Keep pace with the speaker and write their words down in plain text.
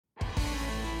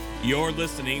You're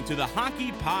listening to the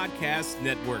Hockey Podcast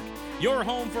Network, your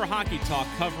home for hockey talk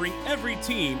covering every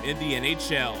team in the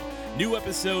NHL. New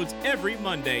episodes every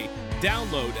Monday.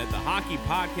 Download at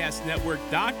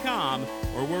thehockeypodcastnetwork.com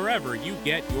or wherever you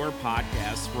get your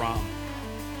podcasts from.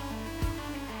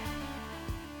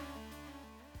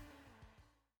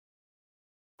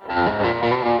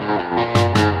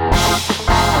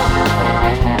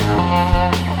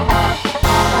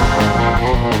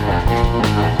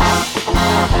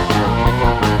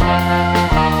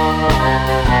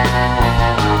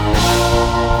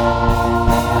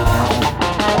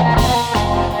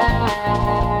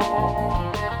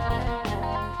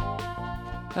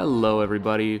 Hello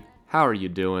everybody, how are you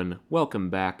doing? Welcome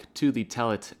back to the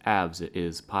Tell It Avs It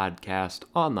Is podcast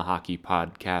on the Hockey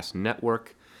Podcast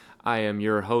Network. I am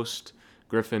your host,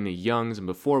 Griffin Youngs, and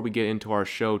before we get into our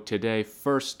show today,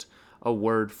 first a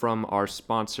word from our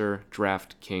sponsor,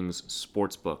 DraftKings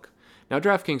Sportsbook. Now,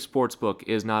 DraftKings Sportsbook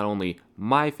is not only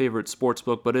my favorite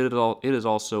sportsbook, but it is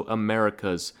also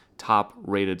America's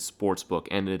top-rated sportsbook,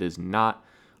 and it is not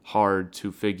hard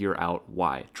to figure out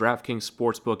why. DraftKings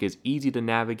Sportsbook is easy to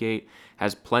navigate,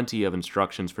 has plenty of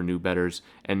instructions for new bettors,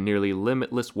 and nearly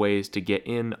limitless ways to get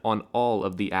in on all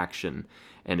of the action.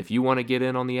 And if you want to get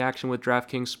in on the action with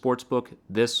DraftKings Sportsbook,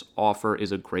 this offer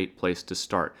is a great place to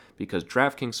start because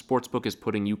DraftKings Sportsbook is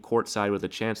putting you courtside with a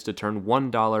chance to turn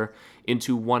 $1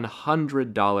 into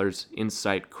 $100 in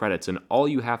site credits. And all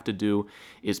you have to do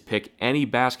is pick any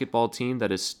basketball team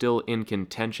that is still in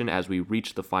contention as we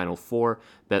reach the Final Four,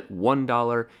 bet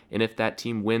 $1, and if that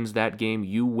team wins that game,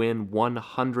 you win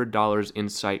 $100 in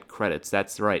site credits.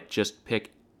 That's right, just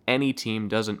pick any team,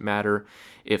 doesn't matter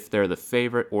if they're the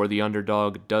favorite or the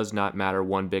underdog, does not matter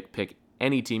one bit. Pick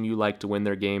any team you like to win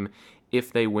their game.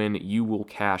 If they win, you will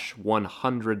cash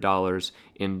 $100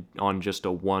 on just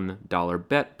a $1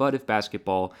 bet. But if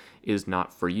basketball is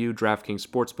not for you, DraftKings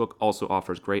Sportsbook also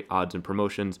offers great odds and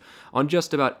promotions on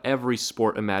just about every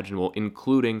sport imaginable,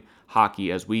 including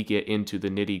hockey, as we get into the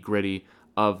nitty-gritty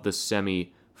of the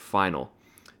semi-final.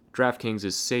 DraftKings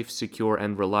is safe, secure,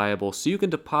 and reliable, so you can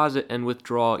deposit and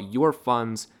withdraw your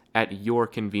funds at your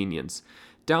convenience.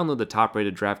 Download the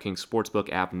top-rated DraftKings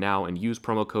Sportsbook app now and use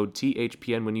promo code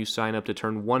THPN when you sign up to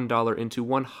turn $1 into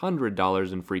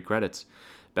 $100 in free credits.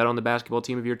 Bet on the basketball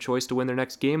team of your choice to win their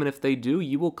next game, and if they do,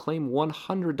 you will claim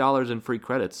 $100 in free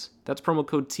credits. That's promo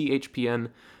code THPN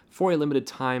for a limited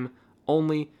time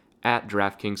only at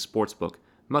DraftKings Sportsbook.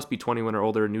 Must be 21 or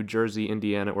older, New Jersey,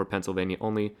 Indiana, or Pennsylvania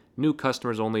only. New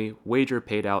customers only. Wager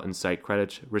paid out in site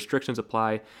credits. Restrictions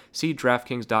apply. See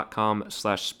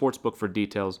DraftKings.com/sportsbook for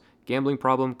details. Gambling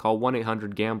problem? Call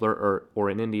 1-800-GAMBLER or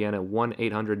in Indiana,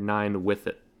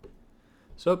 1-800-9-WITH-IT.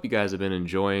 So hope you guys have been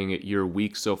enjoying your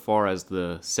week so far as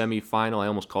the semifinal. I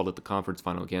almost called it the conference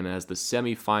final again. As the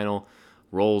semifinal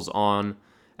rolls on,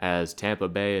 as Tampa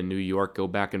Bay and New York go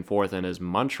back and forth, and as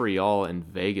Montreal and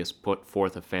Vegas put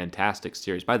forth a fantastic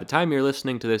series. By the time you're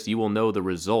listening to this, you will know the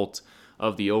result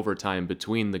of the overtime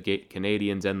between the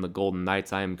Canadiens and the Golden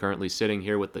Knights. I am currently sitting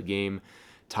here with the game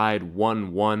tied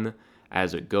 1-1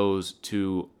 as it goes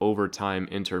to overtime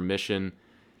intermission.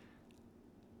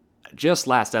 Just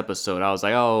last episode, I was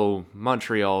like, oh,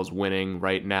 Montreal's winning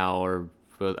right now, or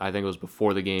I think it was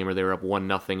before the game, or they were up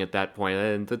 1-0 at that point,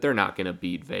 and that they're not going to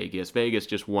beat Vegas. Vegas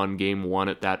just won game one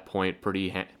at that point pretty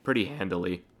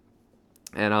handily.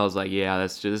 And I was like, yeah,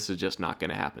 this is just not going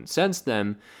to happen. Since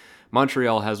then,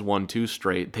 Montreal has won 2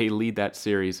 straight. They lead that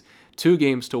series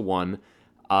 2-1.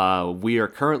 We are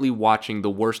currently watching the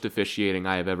worst officiating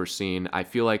I have ever seen. I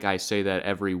feel like I say that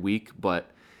every week, but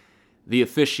the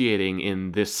officiating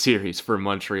in this series for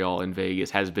Montreal and Vegas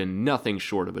has been nothing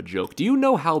short of a joke. Do you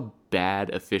know how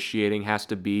bad officiating has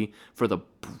to be for the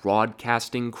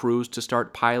broadcasting crews to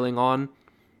start piling on?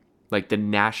 Like the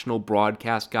national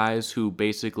broadcast guys who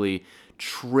basically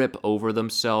trip over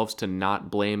themselves to not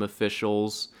blame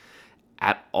officials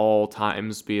at all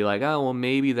times, be like, oh, well,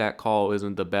 maybe that call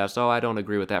isn't the best. Oh, I don't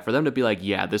agree with that. For them to be like,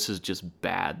 yeah, this is just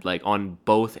bad. Like on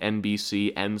both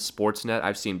NBC and Sportsnet,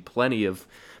 I've seen plenty of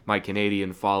my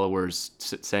Canadian followers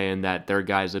saying that their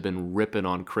guys have been ripping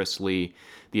on Chris Lee,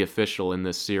 the official in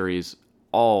this series,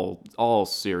 all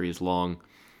series long.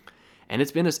 And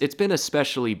it's been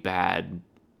especially bad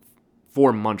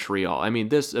for Montreal. I mean,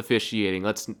 this officiating,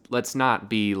 let's not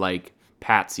be like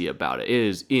patsy about it. It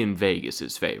is in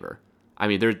Vegas's favor. I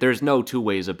mean, there's no two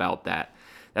ways about that.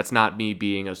 That's not me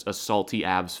being a salty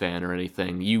Avs fan or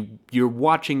anything. You're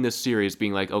watching this series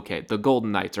being like, okay, the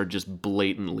Golden Knights are just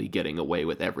blatantly getting away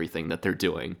with everything that they're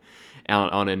doing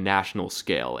on a national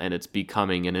scale, and it's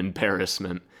becoming an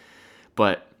embarrassment.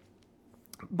 But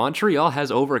Montreal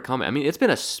has overcome it. I mean, it's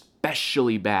been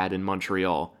especially bad in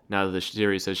Montreal now that the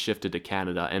series has shifted to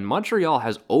Canada, and Montreal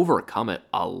has overcome it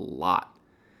a lot.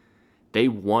 They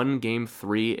won Game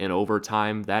 3 in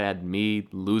overtime. That had me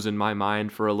losing my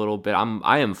mind for a little bit.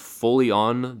 I am fully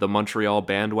on the Montreal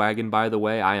bandwagon, by the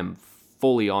way. I am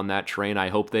fully on that train. I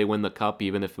hope they win the cup,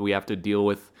 even if we have to deal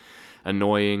with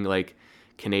annoying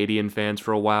Canadian fans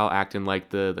for a while, acting like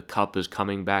the cup is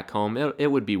coming back home.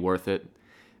 It would be worth it.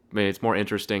 I mean, it's more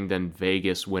interesting than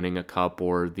Vegas winning a cup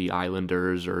or the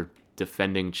Islanders or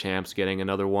defending champs getting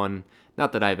another one.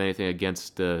 Not that I have anything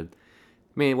against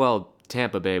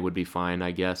Tampa Bay would be fine,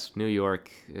 I guess. New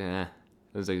York,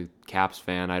 as a Caps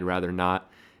fan, I'd rather not.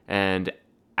 And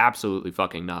absolutely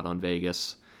fucking not on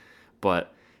Vegas.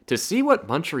 But to see what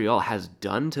Montreal has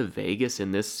done to Vegas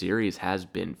in this series has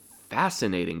been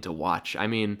fascinating to watch. I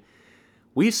mean,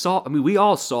 we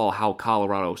all saw how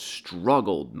Colorado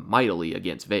struggled mightily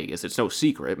against Vegas. It's no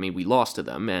secret. I mean, we lost to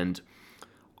them, and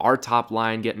our top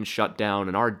line getting shut down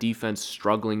and our defense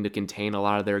struggling to contain a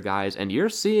lot of their guys. And you're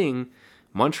seeing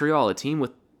Montreal, a team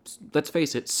with, let's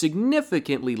face it,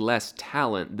 significantly less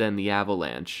talent than the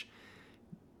Avalanche,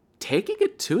 taking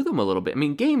it to them a little bit. I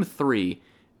mean, Game 3,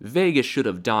 Vegas should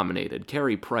have dominated.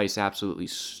 Carey Price absolutely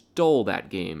stole that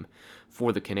game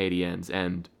for the Canadiens,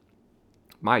 and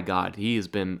my God, he has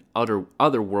been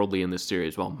otherworldly in this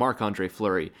series, while Marc-Andre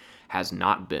Fleury has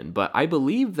not been. But I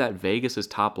believe that Vegas'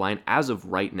 top line, as of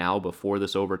right now, before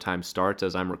this overtime starts,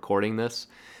 as I'm recording this,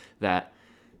 that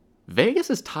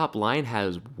Vegas' top line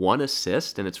has 1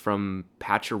 assist, and it's from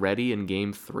Pacioretty in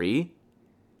Game 3.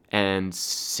 And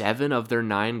 7 of their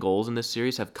 9 goals in this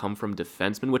series have come from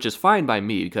defensemen, which is fine by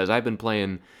me because I've been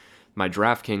playing my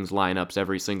DraftKings lineups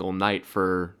every single night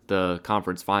for the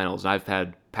conference finals. I've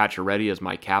had Pacioretty as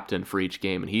my captain for each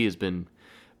game, and he has been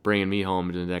bringing me home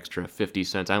an extra 50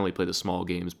 cents. I only play the small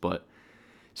games, but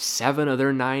 7 of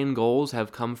their 9 goals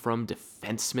have come from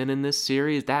defensemen in this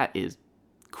series. That is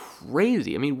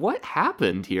crazy. I mean, what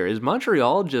happened here? Is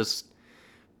Montreal just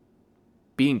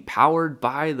being powered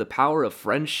by the power of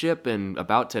friendship and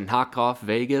about to knock off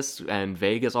Vegas, and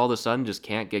Vegas all of a sudden just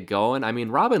can't get going? I mean,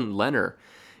 Robin Lehner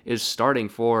is starting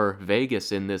for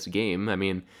Vegas in this game. I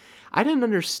mean, I didn't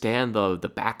understand the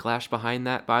backlash behind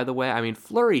that, by the way. I mean,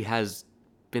 Fleury has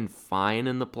been fine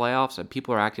in the playoffs, and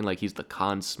people are acting like he's the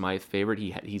Conn Smythe favorite.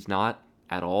 He's not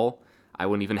at all. I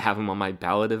wouldn't even have him on my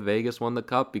ballot if Vegas won the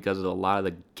cup because of a lot of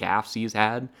the gaffes he's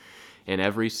had in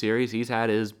every series. He's had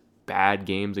his bad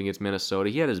games against Minnesota.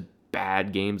 He had his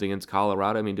bad games against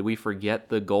Colorado. I mean, did we forget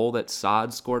the goal that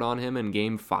Saad scored on him in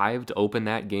Game 5 to open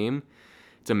that game?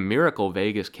 It's a miracle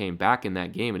Vegas came back in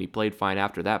that game, and he played fine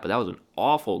after that, but that was an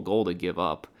awful goal to give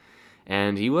up.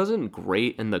 And he wasn't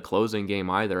great in the closing game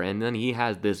either. And then he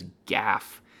has this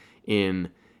gaffe in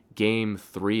Game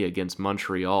 3 against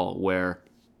Montreal where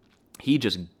he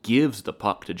just gives the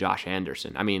puck to Josh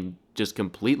Anderson. I mean, just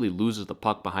completely loses the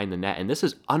puck behind the net. And this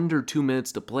is under 2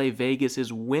 minutes to play. Vegas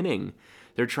is winning.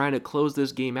 They're trying to close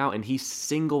this game out, and he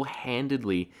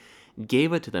single-handedly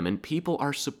gave it to them. And people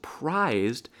are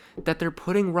surprised that they're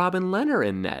putting Robin Lehner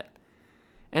in net.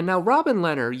 And now Robin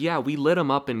Lehner, yeah, we lit him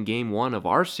up in Game 1 of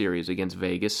our series against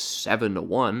Vegas,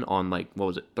 7-1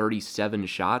 on 37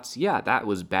 shots. Yeah, that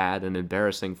was bad and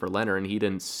embarrassing for Lehner, and he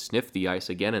didn't sniff the ice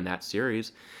again in that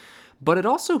series. But it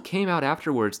also came out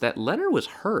afterwards that Lehner was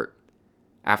hurt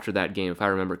after that game, if I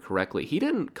remember correctly. He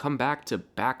didn't come back to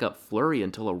back up Fleury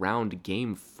until around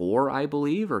Game 4, I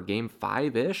believe, or Game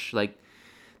 5-ish.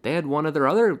 They had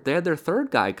their third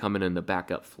guy coming in to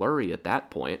back up Fleury at that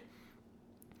point.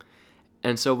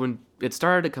 And so when it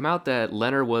started to come out that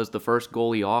Lehner was the first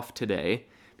goalie off today,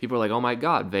 people were like, oh my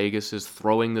God, Vegas is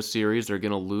throwing the series. They're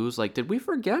going to lose. Did we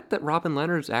forget that Robin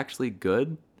Lehner is actually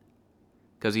good?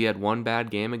 Because he had one bad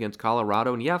game against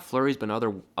Colorado. And yeah, Fleury's been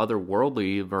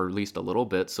otherworldly, or at least a little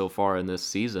bit so far in this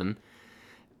season.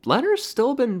 Lehner's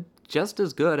still been just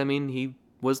as good. I mean, he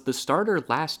was the starter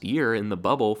last year in the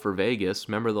bubble for Vegas.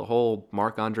 Remember the whole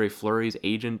Marc-Andre Fleury's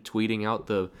agent tweeting out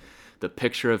the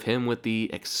picture of him with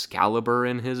the Excalibur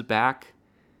in his back?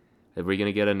 Are we going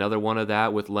to get another one of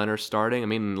that with Lehner starting? I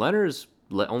mean, Lehner's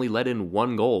only let in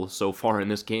 1 goal so far in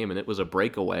this game, and it was a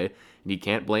breakaway, and you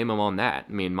can't blame him on that.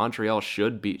 I mean, Montreal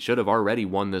should have already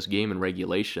won this game in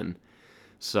regulation.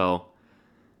 So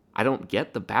I don't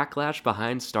get the backlash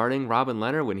behind starting Robin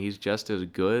Lehner when he's just as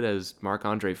good as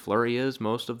Marc-Andre Fleury is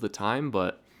most of the time,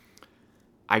 but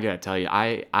I gotta tell you,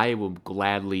 I will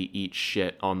gladly eat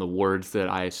shit on the words that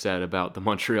I said about the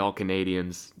Montreal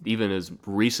Canadiens, even as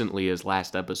recently as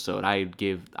last episode.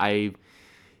 I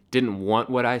didn't want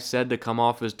what I said to come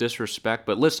off as disrespect,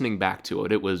 but listening back to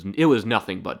it, it was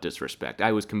nothing but disrespect.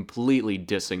 I was completely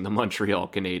dissing the Montreal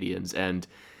Canadiens, and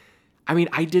I mean,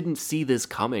 I didn't see this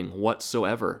coming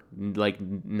whatsoever. Like,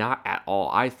 not at all.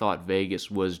 I thought Vegas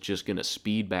was just going to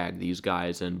speed bag these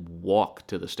guys and walk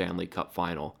to the Stanley Cup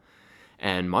final.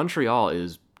 And Montreal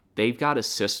they've got a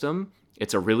system.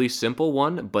 It's a really simple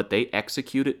one, but they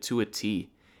execute it to a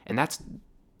T. And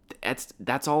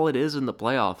that's all it is in the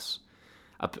playoffs.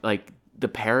 Like, the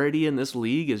parity in this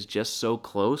league is just so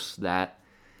close that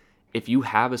if you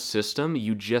have a system,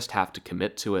 you just have to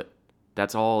commit to it.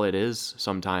 That's all it is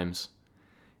sometimes.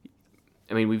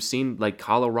 I mean, we've seen, like,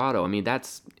 Colorado. I mean,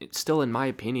 that's still, in my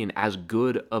opinion, as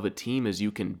good of a team as you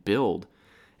can build.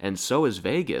 And so is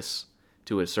Vegas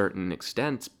to a certain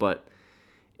extent. But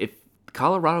if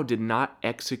Colorado did not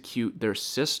execute their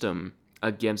system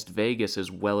against Vegas as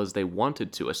well as they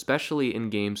wanted to, especially in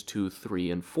games 2,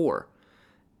 3, and 4,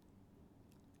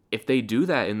 if they do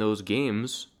that in those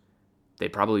games, they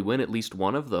probably win at least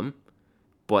one of them.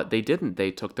 But they didn't.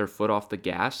 They took their foot off the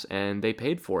gas and they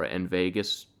paid for it. And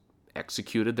Vegas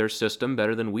executed their system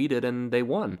better than we did, and they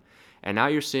won. And now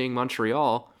you're seeing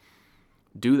Montreal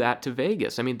do that to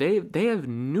Vegas. I mean, they have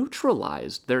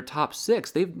neutralized their top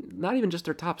six. They've not even just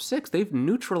their top six. They've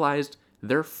neutralized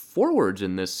their forwards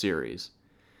in this series.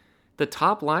 The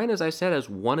top line, as I said, has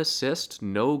 1 assist,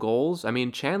 no goals. I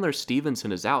mean, Chandler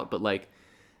Stevenson is out, but, like,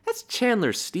 that's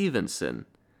Chandler Stevenson.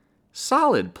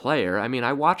 Solid player. I mean,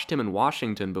 I watched him in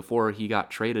Washington before he got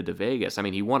traded to Vegas. I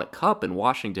mean, he won a cup in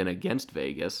Washington against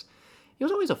Vegas. He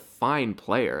was always a fine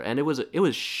player, and it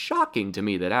was shocking to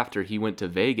me that after he went to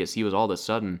Vegas, he was all of a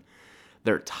sudden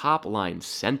their top line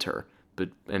center.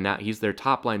 And now he's their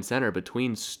top line center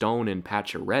between Stone and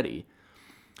Pacioretty.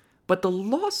 But the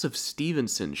loss of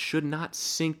Stevenson should not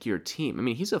sink your team. I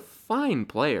mean, he's a fine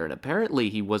player, and apparently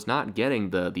he was not getting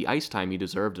the ice time he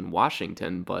deserved in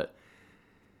Washington, but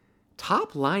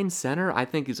top line center, I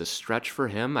think, is a stretch for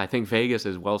him. I think Vegas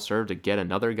is well served to get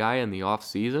another guy in the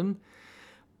offseason.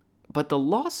 But the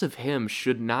loss of him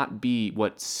should not be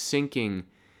what's sinking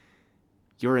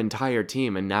your entire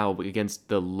team. And now against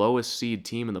the lowest seed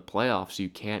team in the playoffs, you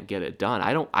can't get it done.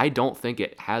 I don't think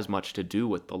it has much to do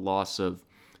with the loss of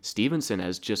Stevenson,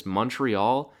 as just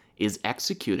Montreal is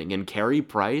executing. And Carey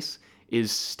Price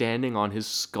is standing on his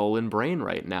skull and brain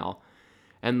right now.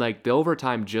 And, like, the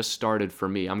overtime just started for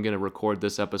me. I'm going to record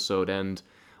this episode and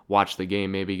watch the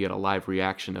game, maybe get a live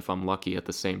reaction if I'm lucky at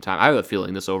the same time. I have a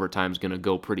feeling this overtime is going to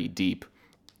go pretty deep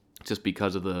just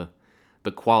because of the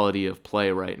quality of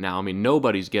play right now. I mean,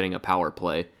 nobody's getting a power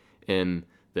play in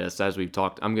this. As we've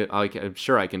talked, I'm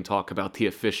sure I can talk about the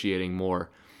officiating more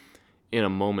in a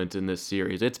moment in this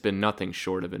series. It's been nothing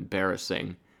short of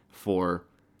embarrassing for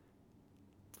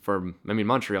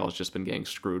Montreal's just been getting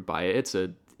screwed by it.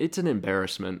 It's an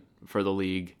embarrassment for the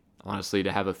league, honestly,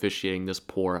 to have officiating this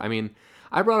poor. I mean,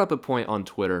 I brought up a point on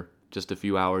Twitter just a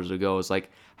few hours ago. It's like,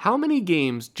 how many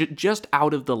games, just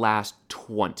out of the last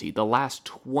 20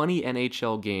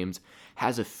 NHL games,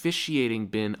 has officiating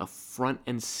been a front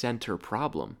and center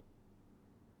problem?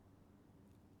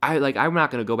 I'm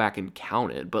not going to go back and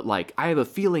count it, but, like, I have a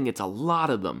feeling it's a lot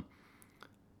of them.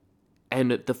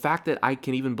 And the fact that I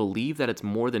can even believe that it's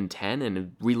more than 10,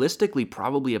 and realistically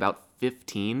probably about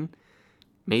 15,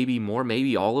 maybe more,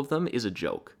 maybe all of them, is a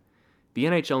joke. The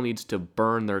NHL needs to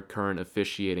burn their current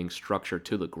officiating structure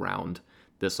to the ground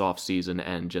this offseason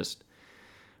and just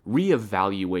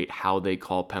reevaluate how they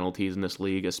call penalties in this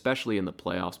league, especially in the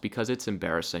playoffs, because it's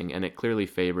embarrassing and it clearly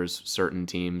favors certain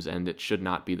teams, and it should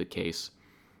not be the case.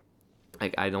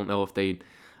 Like, I don't know if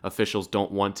officials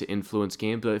don't want to influence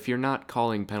games, but if you're not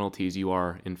calling penalties, you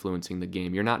are influencing the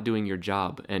game. You're not doing your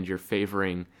job, and you're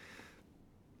favoring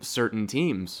certain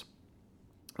teams.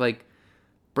 Like,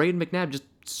 Brayden McNabb just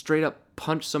straight up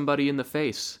punched somebody in the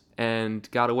face and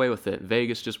got away with it.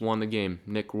 Vegas just won the game.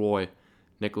 Nick Roy,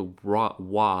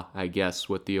 I guess,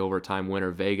 with the overtime winner.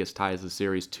 Vegas ties the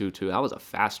series 2-2. That was a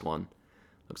fast one.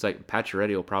 Looks like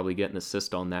Pacioretty will probably get an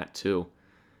assist on that too.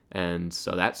 And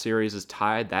so that series is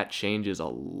tied. That changes a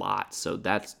lot. So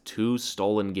that's 2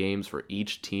 stolen games for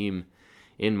each team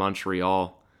in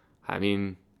Montreal. I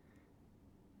mean,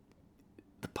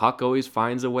 the puck always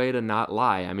finds a way to not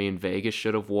lie. I mean, Vegas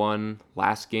should have won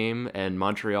last game, and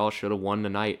Montreal should have won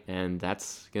tonight. And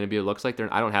that's going to be, it looks like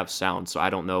I don't have sound, so I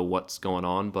don't know what's going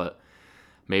on, but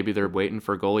maybe they're waiting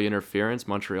for goalie interference.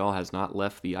 Montreal has not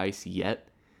left the ice yet.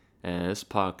 And this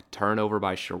puck, turnover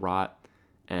by Sherratt,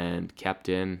 and kept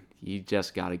in. You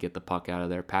just got to get the puck out of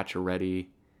there. Pacioretty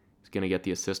is going to get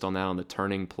the assist on that on the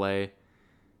turning play.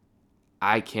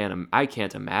 I can't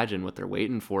imagine what they're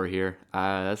waiting for here.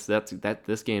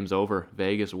 This game's over.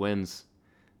 Vegas wins.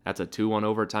 That's a 2-1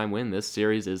 overtime win. This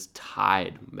series is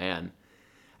tied, man.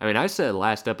 I mean, I said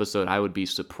last episode I would be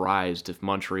surprised if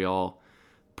Montreal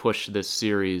push this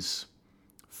series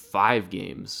 5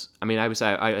 games. I mean,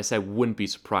 I wouldn't be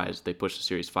surprised if they push the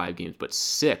series 5 games, but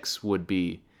 6 would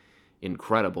be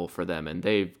incredible for them, and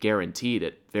they've guaranteed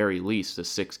at very least a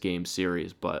 6-game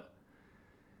series. But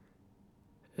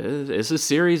it's a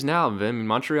series now. I mean,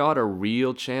 Montreal had a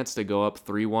real chance to go up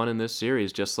 3-1 in this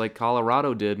series, just like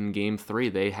Colorado did in Game 3.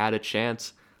 They had a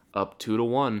chance up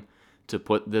 2-1 to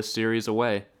put this series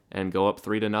away and go up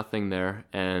 3-0 there.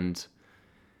 And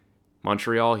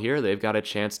Montreal here, they've got a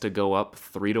chance to go up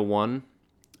 3-1,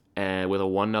 and with a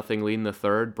 1-0 lead in the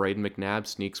third, Braden McNabb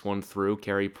sneaks one through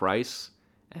Carey Price,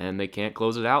 and they can't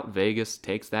close it out. Vegas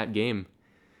takes that game.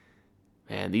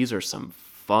 Man, these are some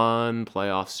fun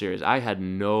playoff series. I had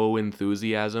no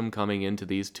enthusiasm coming into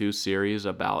these two series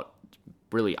about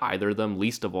really either of them,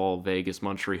 least of all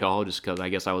Vegas-Montreal, just because I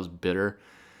guess I was bitter.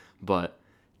 But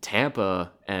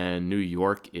Tampa and New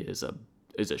York is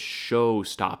a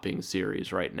show-stopping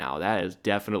series right now. That is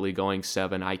definitely going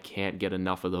 7. I can't get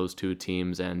enough of those two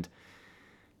teams. And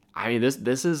I mean,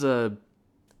 this is a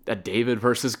David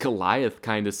versus Goliath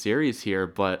kind of series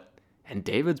here, and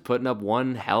David's putting up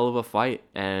one hell of a fight.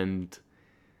 And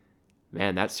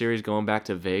man, that series going back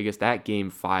to Vegas, that Game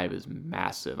 5 is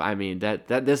massive. I mean,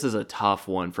 this is a tough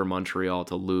one for Montreal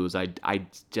to lose. I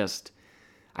just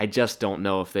don't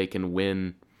know if they can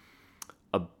win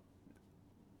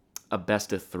a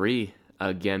best of 3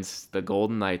 against the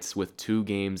Golden Knights with 2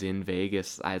 games in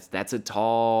Vegas. That's a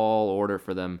tall order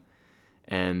for them.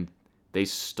 And they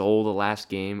stole the last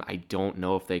game. I don't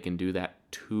know if they can do that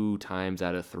 2 times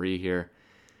out of 3 here.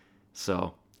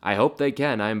 So I hope they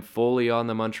can. I'm fully on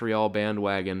the Montreal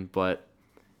bandwagon, but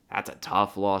that's a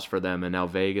tough loss for them. And now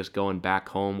Vegas going back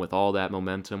home with all that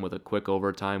momentum with a quick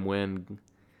overtime win.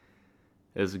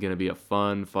 This is going to be a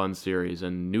fun series.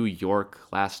 And New York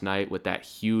last night with that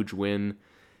huge win.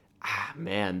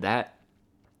 Man, that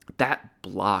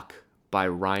block by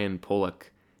Ryan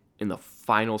Pulock in the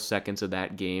final seconds of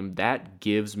that game, that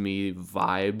gives me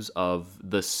vibes of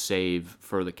the save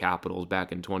for the Capitals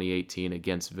back in 2018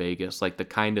 against Vegas. Like the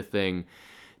kind of thing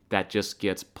that just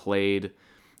gets played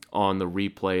on the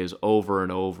replays over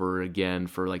and over again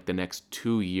for like the next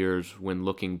 2 years when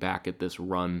looking back at this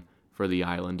run for the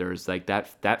Islanders. Like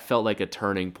that felt like a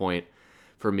turning point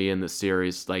for me in the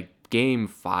series. Like Game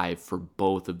 5 for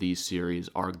both of these series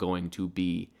are going to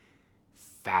be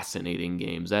fascinating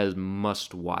games. That is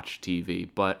must-watch TV.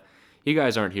 But you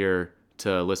guys aren't here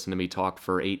to listen to me talk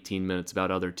for 18 minutes about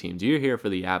other teams. You're here for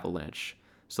the Avalanche.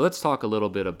 So let's talk a little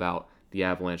bit about the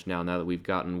Avalanche now that we've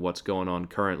gotten what's going on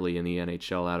currently in the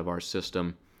NHL out of our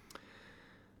system.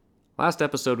 Last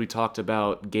episode, we talked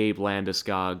about Gabe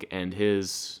Landeskog and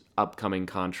his upcoming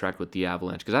contract with the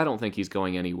Avalanche, because I don't think he's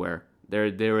going anywhere.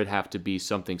 There would have to be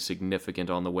something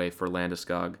significant on the way for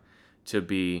Landeskog to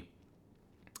be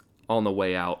on the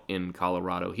way out in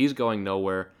Colorado. He's going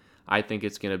nowhere. I think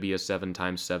it's going to be a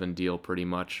 7x7 deal pretty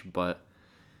much, but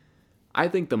I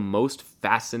think the most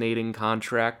fascinating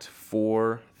contract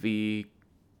for the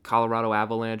Colorado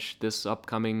Avalanche this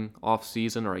upcoming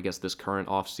offseason, or I guess this current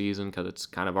offseason, because it's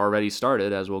kind of already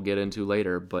started, as we'll get into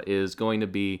later, but is going to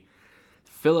be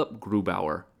Philip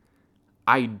Grubauer.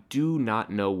 I do not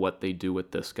know what they do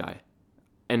with this guy.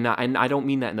 And I don't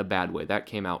mean that in a bad way. That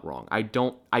came out wrong. I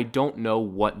don't know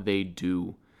what they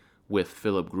do with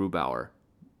Philip Grubauer,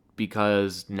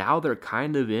 because now they're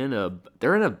kind of in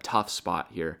a tough spot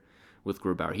here with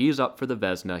Grubauer. He's up for the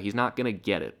Vezina. He's not going to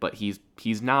get it, but he's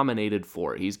nominated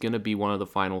for it. He's going to be one of the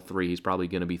final 3. He's probably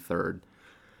going to be 3rd.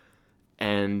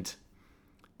 And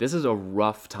this is a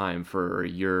rough time for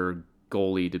your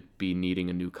goalie to be needing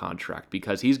a new contract,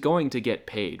 because he's going to get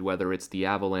paid, whether it's the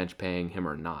Avalanche paying him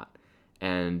or not.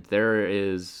 And there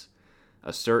is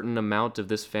a certain amount of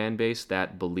this fan base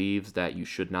that believes that you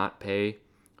should not pay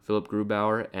Philip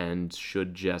Grubauer and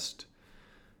should just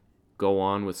go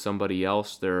on with somebody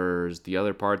else. There's the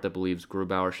other part that believes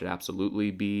Grubauer should absolutely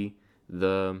be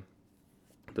the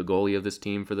goalie of this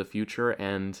team for the future.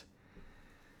 And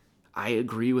I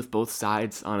agree with both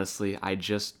sides, honestly. I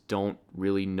just don't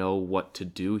really know what to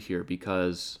do here,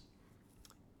 because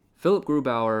Philip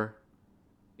Grubauer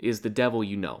is the devil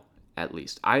you know, at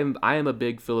least. I am a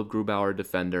big Philip Grubauer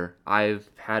defender. I've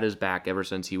had his back ever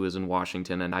since he was in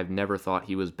Washington, and I've never thought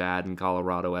he was bad in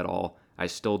Colorado at all. I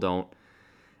still don't.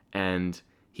 And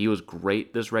he was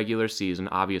great this regular season,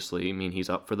 obviously. I mean, he's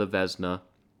up for the Vezina.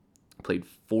 Played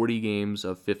 40 games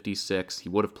of 56. He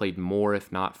would have played more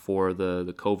if not for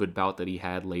the COVID bout that he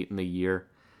had late in the year.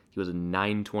 He was a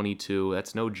 .922.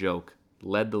 That's no joke.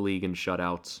 Led the league in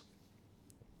shutouts.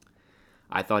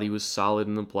 I thought he was solid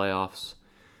in the playoffs.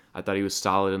 I thought he was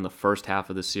solid in the first half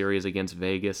of the series against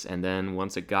Vegas, and then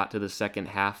once it got to the second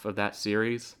half of that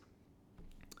series,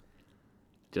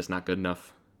 just not good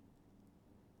enough.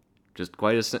 Just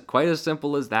quite as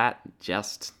simple as that.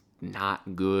 Just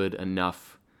not good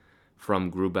enough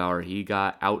from Grubauer. He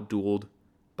got outdueled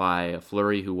by a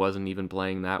Fleury who wasn't even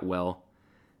playing that well,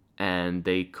 and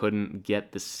they couldn't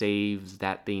get the saves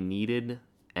that they needed.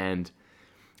 And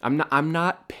I'm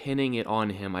not pinning it on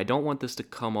him. I don't want this to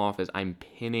come off as I'm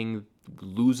pinning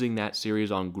losing that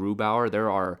series on Grubauer.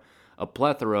 There are a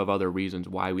plethora of other reasons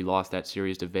why we lost that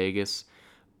series to Vegas,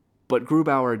 but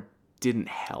Grubauer didn't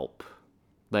help.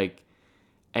 Like,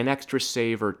 an extra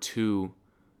save or two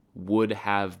would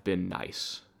have been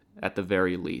nice, at the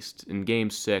very least. In Game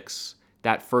 6,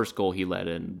 that first goal he let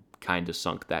in kind of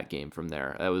sunk that game from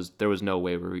there. There was no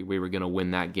way we were going to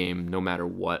win that game no matter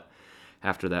what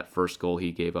after that first goal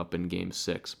he gave up in Game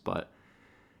 6. But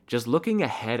just looking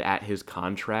ahead at his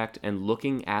contract and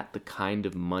looking at the kind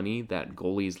of money that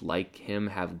goalies like him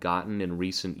have gotten in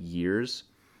recent years,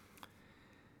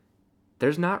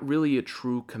 there's not really a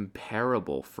true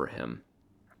comparable for him.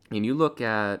 And you look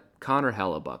at Connor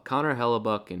Hellebuyck. Connor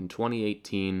Hellebuyck in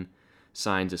 2018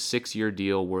 signs a 6-year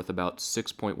deal worth about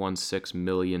 $6.16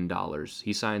 million.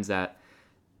 He signs that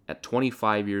at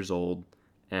 25 years old.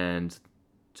 And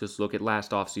just look at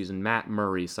last offseason, Matt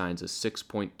Murray signs a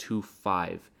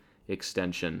 6.25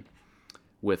 extension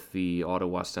with the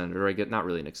Ottawa Senators. Not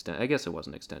really an extension. I guess it was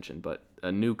an extension, but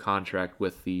a new contract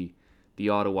with the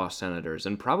Ottawa Senators.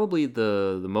 And probably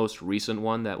the most recent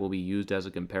one that will be used as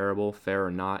a comparable, fair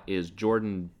or not, is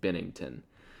Jordan Binnington,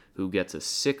 who gets a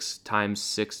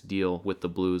 6x6 deal with the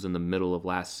Blues in the middle of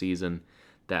last season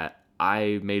that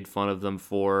I made fun of them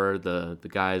for. The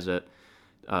guys at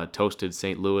Toasted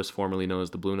St. Louis, formerly known as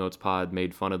the Blue Notes Pod,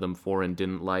 made fun of them for and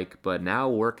didn't like. But now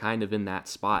we're kind of in that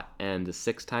spot, and the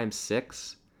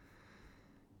 6x6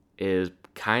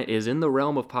 is in the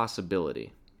realm of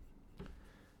possibility.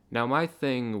 Now, my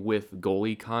thing with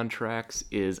goalie contracts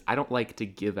is I don't like to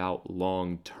give out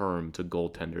long-term to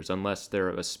goaltenders unless they're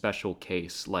a special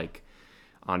case like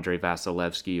Andrei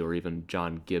Vasilevsky or even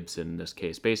John Gibson in this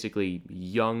case. Basically,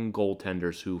 young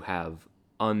goaltenders who have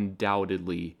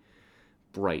undoubtedly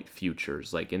bright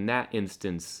futures. Like in that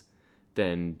instance,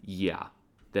 then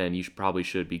you probably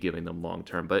should be giving them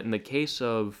long-term. But in the case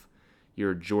of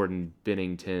your Jordan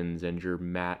Binningtons and your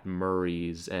Matt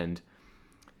Murrays and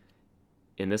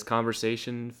in this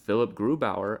conversation, Philip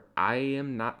Grubauer, I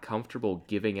am not comfortable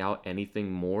giving out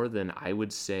anything more than I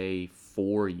would say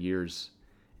 4 years,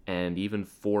 and even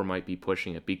 4 might be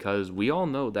pushing it, because we all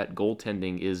know that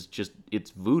goaltending is it's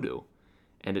voodoo,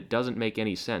 and it doesn't make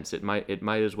any sense. It might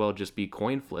as well just be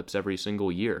coin flips every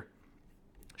single year.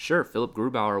 Sure, Philip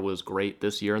Grubauer was great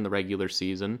this year in the regular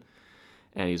season,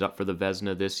 and he's up for the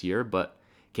Vezina this year, but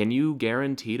can you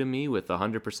guarantee to me with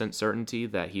 100% certainty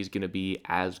that he's going to be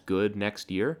as good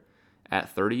next year at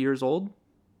 30 years old?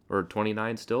 Or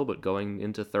 29 still, but going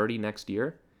into 30 next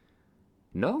year?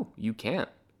 No, you can't.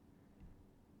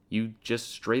 You just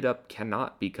straight up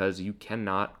cannot, because you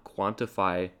cannot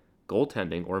quantify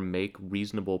goaltending or make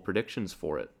reasonable predictions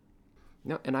for it.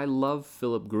 No, and I love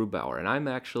Philip Grubauer, and I'm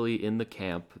actually in the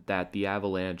camp that the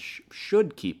Avalanche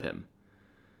should keep him.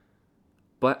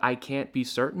 But I can't be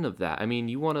certain of that. I mean,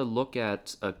 you want to look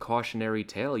at a cautionary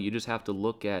tale, you just have to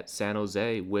look at San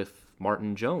Jose with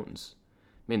Martin Jones.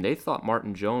 I mean, they thought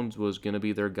Martin Jones was going to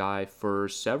be their guy for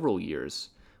several years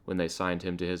when they signed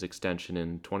him to his extension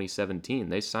in 2017.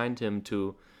 They signed him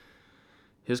to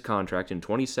his contract in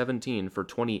 2017 for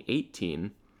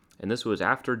 2018, and this was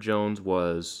after Jones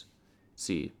was,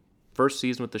 first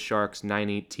season with the Sharks,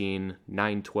 918,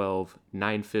 912,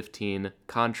 915,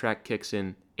 contract kicks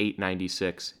in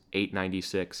 896,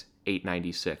 896,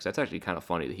 896. That's actually kind of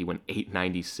funny that he went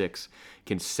 896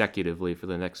 consecutively for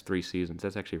the next 3 seasons.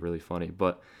 That's actually really funny.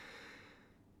 But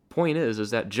point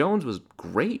is that Jones was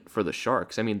great for the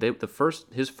Sharks. I mean,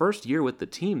 his first year with the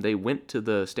team, they went to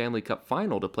the Stanley Cup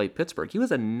final to play Pittsburgh. He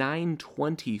was a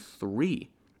 923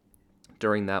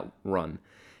 during that run.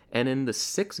 And in the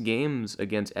 6 games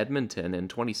against Edmonton in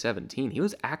 2017, he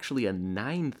was actually a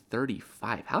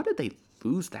 935. How did they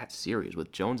lose that series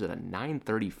with Jones at a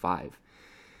 935?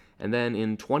 And then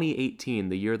in 2018,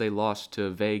 the year they lost to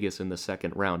Vegas in the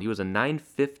second round, he was a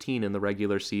 915 in the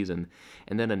regular season,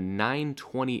 and then a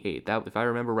 928. That, if I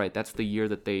remember right, that's the year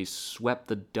that they swept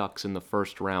the Ducks in the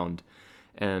first round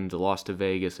and lost to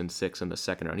Vegas in 6 in the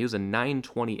second round. He was a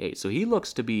 928. So he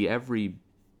looks to be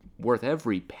worth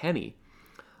every penny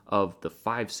of the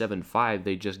 575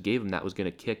 they just gave him that was going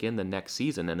to kick in the next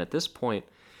season. And at this point,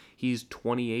 he's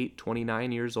 28,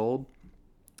 29 years old,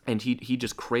 and he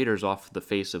just craters off the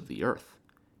face of the earth.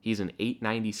 He's an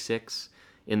 896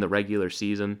 in the regular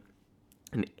season,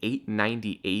 an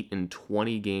 898 in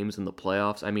 20 games in the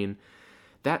playoffs. I mean,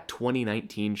 that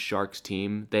 2019 Sharks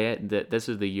team, this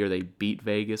is the year they beat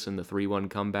Vegas in the 3-1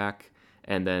 comeback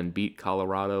and then beat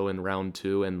Colorado in round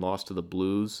 2 and lost to the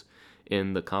Blues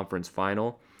in the conference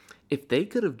final. If they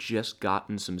could have just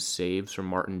gotten some saves from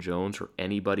Martin Jones or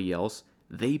anybody else,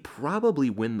 they probably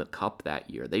win the cup that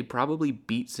year. They probably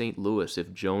beat St. Louis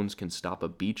if Jones can stop a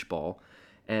beach ball.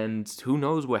 And who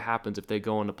knows what happens if they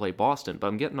go on to play Boston. But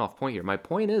I'm getting off point here. My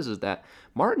point is that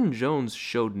Martin Jones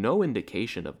showed no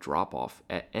indication of drop-off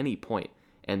at any point.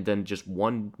 And then just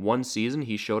one season,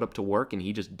 he showed up to work and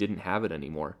he just didn't have it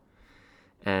anymore.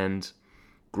 And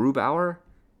Grubauer,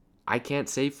 I can't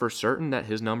say for certain that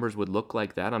his numbers would look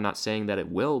like that. I'm not saying that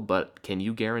it will, but can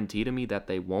you guarantee to me that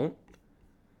they won't?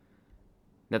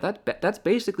 Now, that's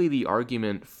basically the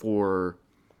argument for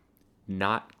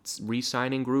not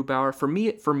re-signing Grubauer. For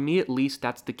me at least,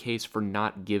 that's the case for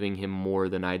not giving him more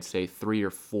than, I'd say, 3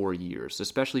 or 4 years,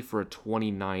 especially for a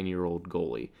 29-year-old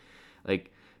goalie.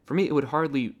 Like, for me,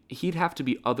 he'd have to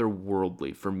be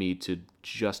otherworldly for me to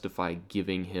justify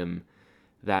giving him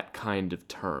that kind of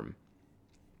term.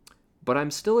 But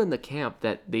I'm still in the camp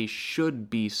that they should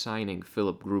be signing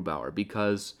Philipp Grubauer,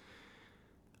 because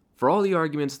for all the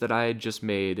arguments that I had just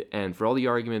made, and for all the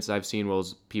arguments I've seen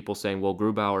was people saying, well,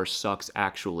 Grubauer sucks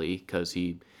actually because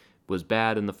he was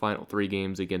bad in the final 3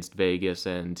 games against Vegas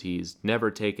and he's never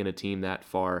taken a team that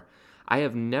far, I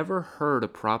have never heard a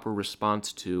proper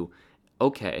response to,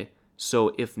 okay,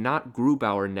 so if not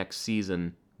Grubauer next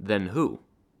season, then who?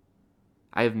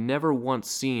 I have never once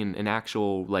seen an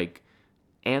actual,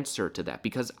 answer to that,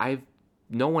 because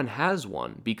no one has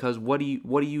one, because what do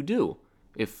you do?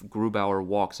 If Grubauer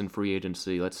walks in free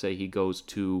agency, let's say he goes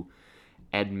to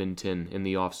Edmonton in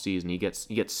the offseason, he gets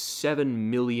 $7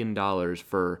 million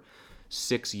for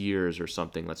 6 years or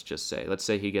something, let's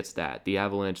say he gets that. The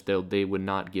Avalanche, they would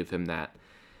not give him that,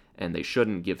 and they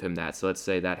shouldn't give him that. So let's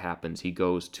say that happens. He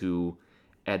goes to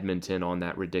Edmonton on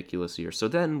that ridiculous year. So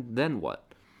then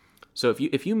what? So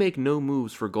if you make no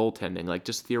moves for goaltending,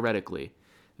 just theoretically,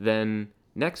 then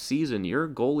next season your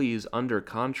goalie's under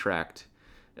contract.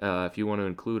 If you want to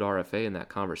include RFA in that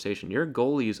conversation, your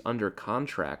goalies under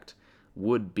contract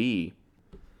would be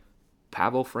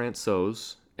Pavel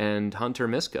Francouz and Hunter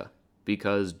Miska,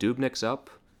 because Dubnyk's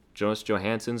up. Jonas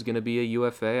Johansson's going to be a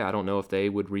UFA. I don't know if they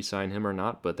would re-sign him or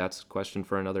not, but that's a question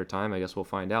for another time. I guess we'll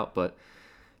find out. But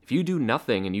if you do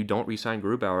nothing and you don't re-sign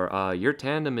Grubauer, your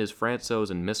tandem is Francouz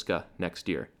and Miska next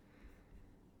year.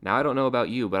 Now, I don't know about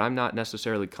you, but I'm not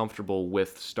necessarily comfortable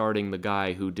with starting the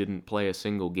guy who didn't play a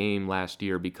single game last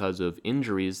year because of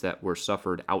injuries that were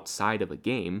suffered outside of a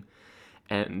game,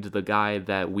 and the guy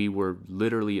that we were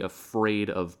literally afraid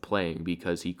of playing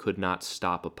because he could not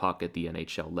stop a puck at the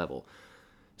NHL level.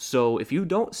 So if you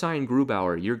don't sign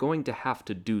Grubauer, you're going to have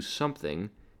to do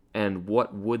something, and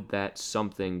what would that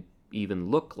something even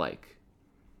look like?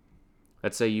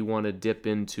 Let's say you want to dip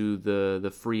into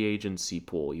the free agency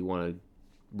pool. You want to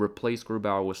replace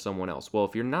Grubauer with someone else. Well,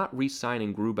 if you're not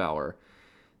re-signing Grubauer,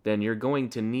 then you're going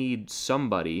to need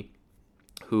somebody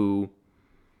who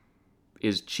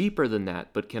is cheaper than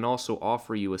that, but can also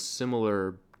offer you a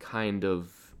similar kind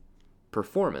of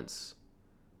performance.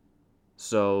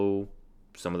 So,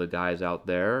 some of the guys out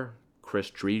there,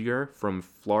 Chris Driedger from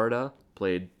Florida,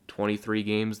 played 23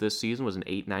 games this season, was an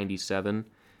 897.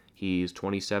 He's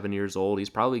 27 years old. He's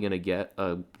probably going to get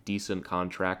a decent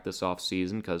contract this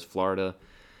offseason because Florida,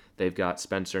 they've got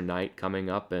Spencer Knight coming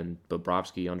up and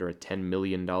Bobrovsky under a $10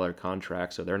 million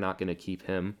contract, so they're not going to keep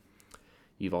him.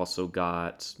 You've also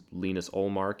got Linus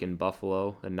Ullmark in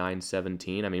Buffalo, a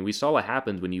 917. I mean, we saw what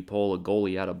happens when you pull a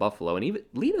goalie out of Buffalo, and even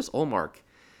Linus Ullmark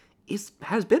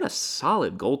has been a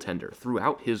solid goaltender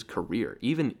throughout his career,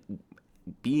 even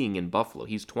being in Buffalo.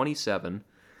 He's 27,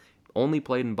 only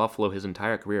played in Buffalo his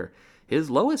entire career. His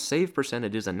lowest save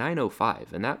percentage is a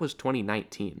 905, and that was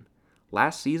 2019.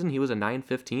 Last season, he was a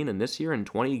 915, and this year in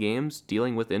 20 games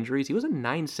dealing with injuries, he was a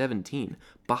 917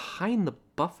 behind the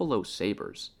Buffalo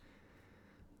Sabres.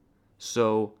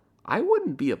 So I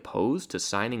wouldn't be opposed to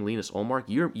signing Linus Ullmark.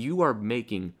 You are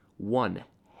making one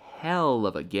hell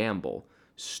of a gamble,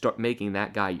 making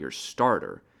that guy your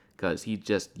starter, because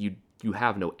you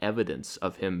have no evidence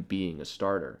of him being a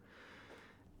starter,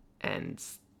 and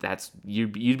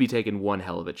you'd be taking one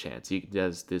hell of a chance.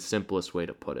 That's the simplest way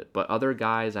to put it. But other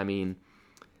guys, I mean,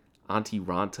 Antti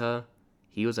Raanta,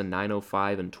 he was a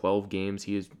 905 in 12 games.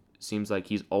 Seems like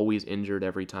he's always injured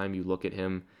every time you look at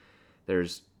him.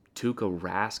 There's Tuukka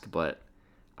Rask, but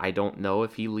I don't know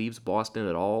if he leaves Boston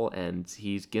at all, and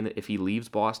if he leaves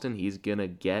Boston, he's gonna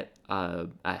get a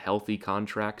healthy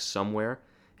contract somewhere,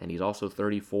 and he's also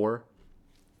 34.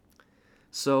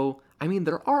 So, I mean,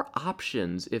 there are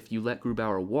options if you let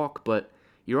Grubauer walk, but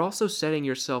you're also setting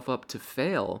yourself up to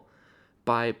fail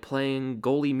by playing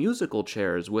goalie musical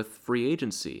chairs with free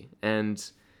agency,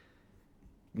 and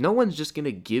no one's just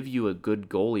gonna give you a good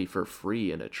goalie for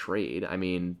free in a trade. I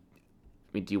mean,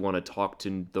 do you want to talk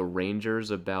to the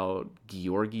Rangers about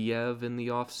Georgiev in the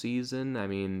offseason? I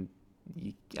mean,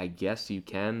 I guess you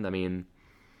can. I mean,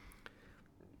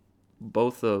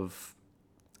 both of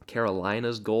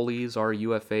Carolina's goalies are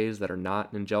UFAs that are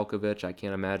not Nedeljkovic. I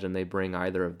can't imagine they bring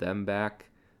either of them back.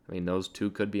 I mean, those two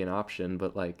could be an option,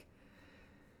 but like,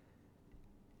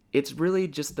 it's really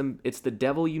just it's the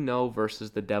devil you know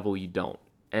versus the devil you don't.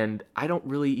 And I don't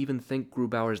really even think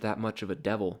Grubauer's that much of a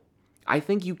devil. I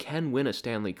think you can win a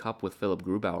Stanley Cup with Philip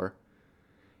Grubauer.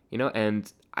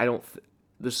 And I don't...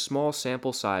 the small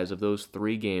sample size of those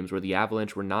 3 games where the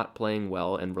Avalanche were not playing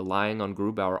well and relying on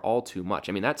Grubauer all too much.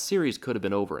 I mean, that series could have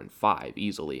been over in 5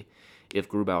 easily if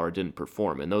Grubauer didn't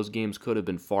perform. And those games could have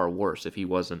been far worse if he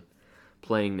wasn't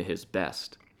playing to his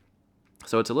best.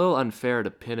 So it's a little unfair to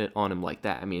pin it on him like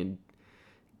that. I mean,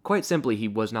 quite simply, he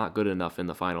was not good enough in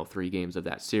the final 3 games of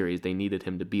that series. They needed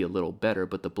him to be a little better,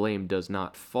 but the blame does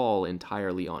not fall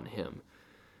entirely on him.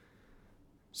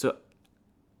 So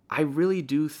I really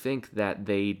do think that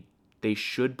they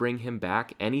should bring him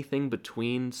back. Anything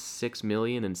between $6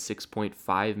 million and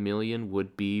 $6.5 million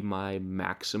would be my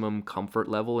maximum comfort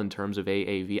level in terms of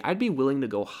AAV. I'd be willing to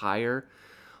go higher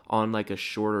on like a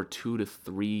shorter 2 to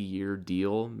 3 year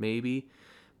deal maybe,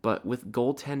 but with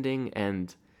goaltending,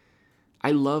 and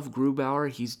I love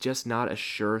Grubauer, he's just not a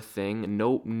sure thing.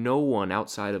 No one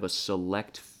outside of a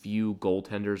select few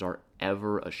goaltenders are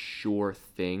ever a sure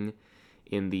thing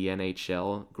in the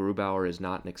NHL. Grubauer is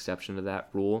not an exception to that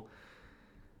rule.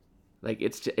 Like,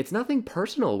 it's nothing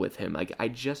personal with him. Like, I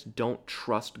just don't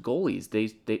trust goalies.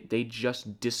 They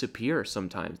just disappear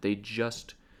sometimes. They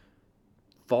just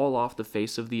fall off the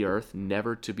face of the earth,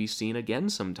 never to be seen again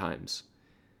sometimes.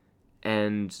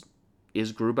 And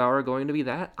is Grubauer going to be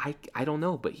that? I don't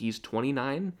know, but he's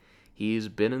 29. He's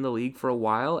been in the league for a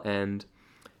while, and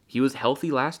he was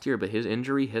healthy last year, but his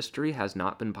injury history has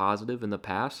not been positive in the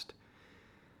past.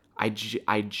 I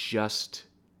just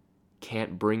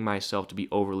can't bring myself to be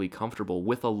overly comfortable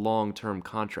with a long-term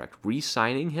contract.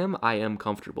 Re-signing him, I am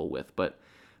comfortable with, but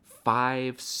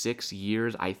 5-6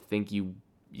 years, I think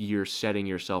you're setting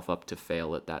yourself up to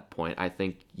fail at that point. I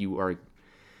think you are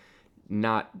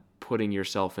not putting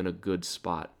yourself in a good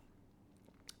spot.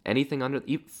 Anything under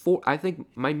I think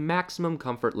my maximum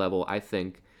comfort level, I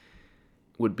think,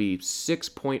 would be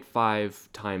 6.5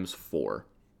 times 4.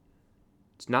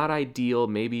 It's not ideal.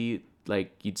 Maybe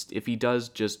like if he does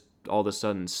just all of a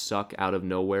sudden suck out of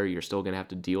nowhere, you're still going to have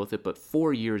to deal with it. But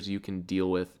 4 years you can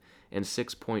deal with, and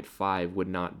 6.5 would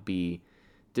not be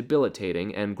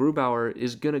debilitating. And Grubauer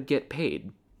is going to get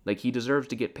paid. Like, he deserves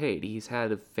to get paid. He's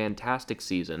had a fantastic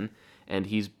season, and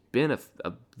he's been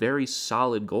a very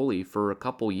solid goalie for a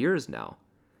couple years now.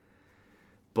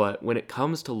 But when it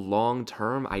comes to long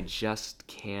term, I just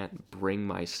can't bring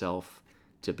myself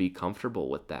to be comfortable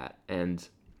with that. And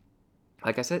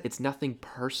like I said, it's nothing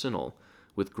personal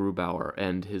with Grubauer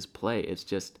and his play. It's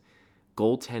just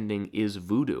goaltending is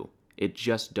voodoo. It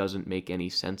just doesn't make any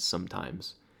sense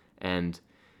sometimes. And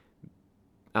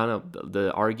I don't know,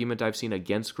 the argument I've seen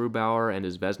against Grubauer and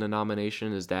his Vezina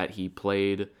nomination is that he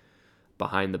played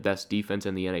behind the best defense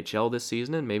in the NHL this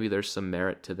season, and maybe there's some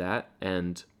merit to that.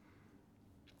 And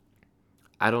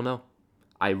I don't know.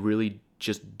 I really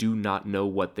just do not know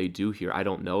what they do here. I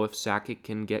don't know if Sakic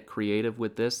can get creative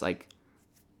with this. Like,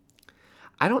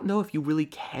 I don't know if you really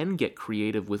can get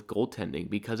creative with goaltending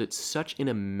because it's such an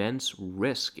immense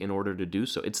risk in order to do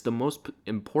so. It's the most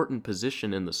important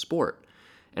position in the sport,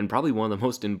 and probably one of the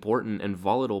most important and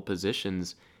volatile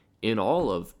positions in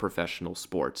all of professional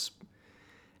sports.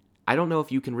 I don't know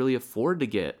if you can really afford to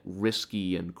get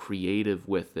risky and creative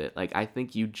with it. Like, I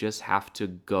think you just have to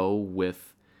go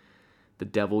with the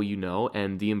devil you know,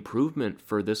 and the improvement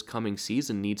for this coming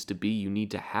season needs to be you need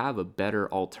to have a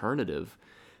better alternative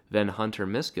than Hunter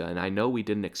Miska. And I know we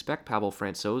didn't expect Pavel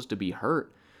Francouz to be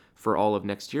hurt for all of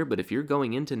next year, but if you're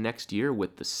going into next year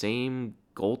with the same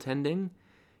goaltending,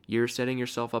 you're setting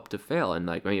yourself up to fail. And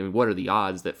like, I mean, what are the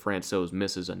odds that Francouz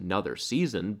misses another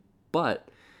season? But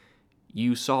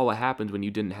you saw what happened when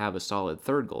you didn't have a solid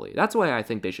third goalie. That's why I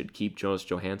think they should keep Jonas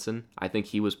Johansson. I think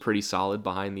he was pretty solid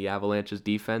behind the Avalanche's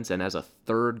defense, and as a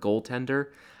third goaltender,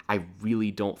 I really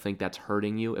don't think that's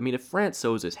hurting you. I mean, if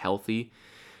Francouz is healthy,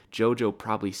 JoJo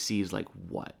probably sees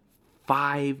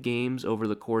 5 games over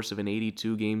the course of an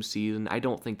 82-game season. I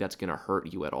don't think that's going to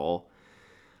hurt you at all.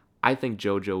 I think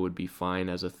JoJo would be fine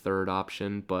as a third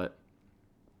option, but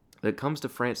when it comes to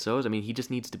Francouz, he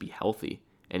just needs to be healthy,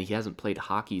 and he hasn't played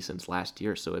hockey since last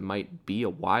year, so it might be a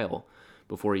while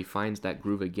before he finds that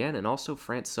groove again. And also,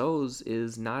 Francouz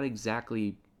is not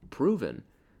exactly proven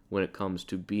when it comes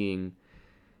to being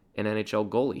an NHL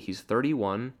goalie. He's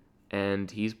 31, and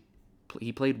he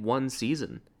played one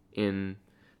season in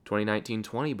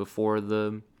 2019-20 before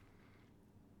the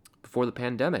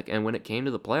pandemic, and when it came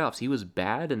to the playoffs, he was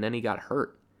bad, and then he got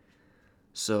hurt.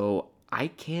 So I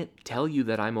can't tell you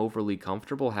that I'm overly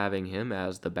comfortable having him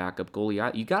as the backup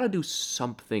goalie. You got to do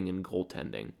something in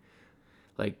goaltending.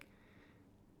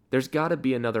 There's got to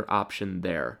be another option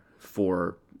there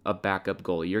for a backup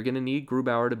goalie. You're going to need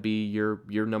Grubauer to be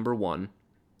your number one.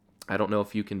 I don't know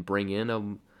if you can bring in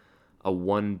a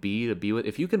 1B to be with.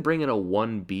 If you can bring in a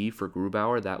 1B for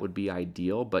Grubauer, that would be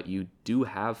ideal, but you do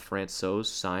have Francouz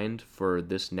signed for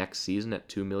this next season at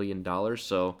 $2 million,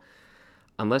 so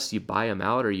unless you buy him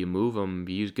out or you move him,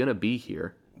 he's going to be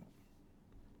here.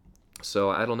 So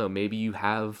I don't know, maybe you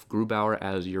have Grubauer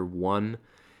as your 1,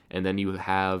 and then you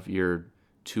have your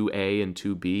 2A and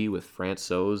 2B with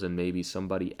Francouz and maybe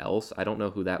somebody else. I don't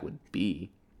know who that would be,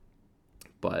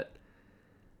 but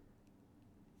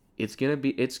it's gonna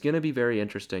be very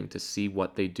interesting to see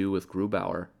what they do with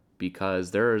Grubauer, because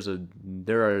there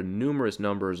are numerous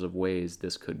numbers of ways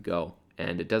this could go,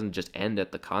 and it doesn't just end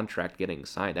at the contract getting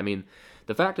signed.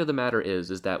 The fact of the matter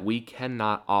is that we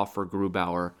cannot offer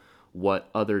Grubauer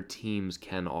what other teams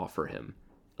can offer him.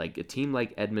 Like a team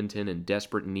like Edmonton in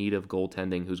desperate need of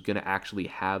goaltending, who's going to actually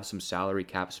have some salary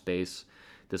cap space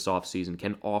this offseason,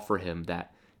 can offer him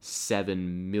that $7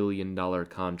 million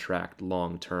contract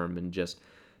long term and just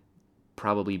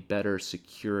probably better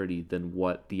security than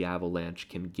what the Avalanche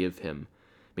can give him.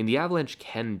 The Avalanche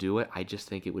can do it. I just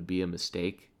think it would be a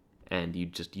mistake, and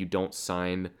you don't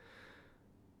sign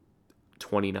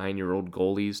 29-year-old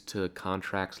goalies to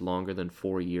contracts longer than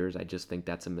 4 years. I just think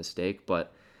that's a mistake,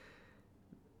 but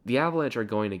the Avalanche are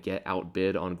going to get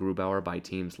outbid on Grubauer by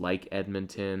teams like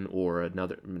Edmonton or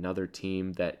another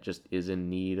team that just is in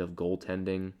need of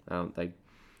goaltending.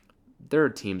 There are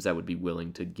teams that would be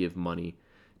willing to give money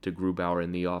to Grubauer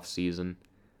in the offseason.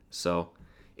 So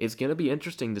it's going to be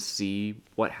interesting to see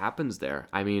what happens there.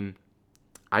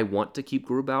 I want to keep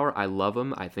Grubauer. I love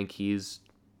him. I think he's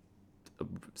a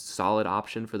solid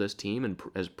option for this team and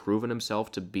has proven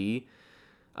himself to be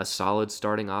a solid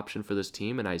starting option for this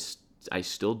team. And I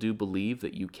still do believe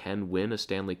that you can win a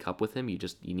Stanley Cup with him. You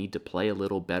need to play a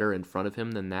little better in front of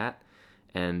him than that.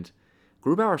 And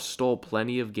Grubauer stole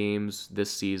plenty of games this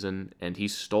season, and he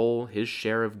stole his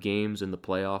share of games in the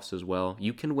playoffs as well.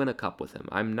 You can win a cup with him.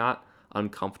 I'm not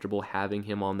uncomfortable having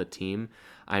him on the team.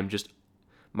 I'm just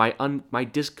my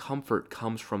discomfort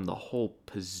comes from the whole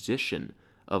position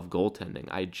of goaltending.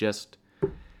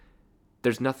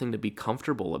 There's nothing to be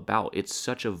comfortable about. It's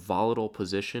such a volatile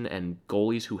position, and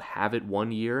goalies who have it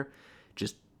 1 year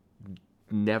just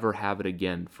never have it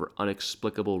again for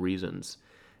inexplicable reasons.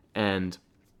 And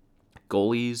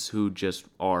goalies who just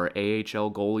are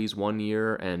AHL goalies 1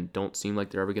 year and don't seem like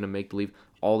they're ever going to make the leap,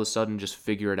 all of a sudden just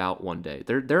figure it out one day.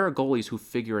 There are goalies who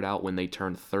figure it out when they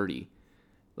turn 30.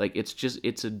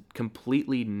 It's a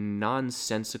completely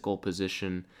nonsensical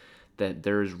position that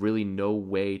there's really no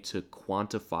way to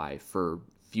quantify for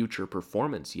future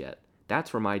performance yet.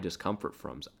 That's where my discomfort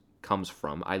comes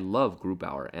from. I love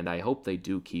Grubauer, and I hope they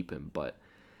do keep him, but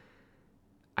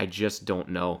I just don't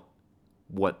know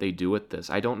what they do with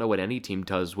this. I don't know what any team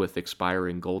does with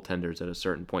expiring goaltenders at a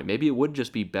certain point. Maybe it would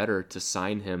just be better to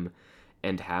sign him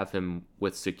and have him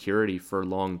with security for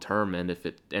long term, and if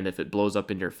it blows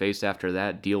up in your face after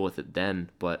that, deal with it then.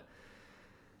 But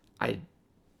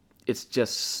it's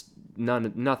just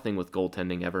nothing with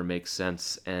goaltending ever makes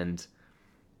sense, and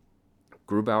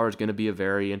Grubauer is going to be a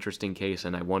very interesting case,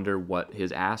 and I wonder what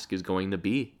his ask is going to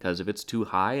be, because if it's too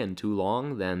high and too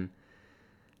long, then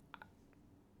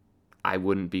I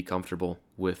wouldn't be comfortable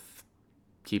with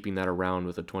keeping that around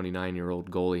with a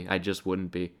 29-year-old goalie. I just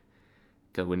wouldn't be.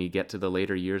 Because when you get to the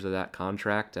later years of that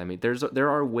contract, there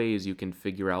are ways you can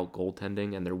figure out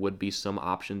goaltending, and there would be some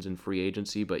options in free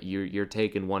agency, but you're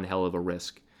taking one hell of a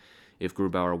risk if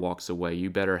Grubauer walks away. You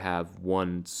better have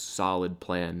one solid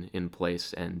plan in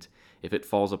place, and if it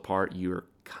falls apart, you're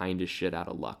kind of shit out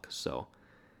of luck. So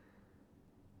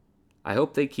I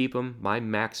hope they keep him. My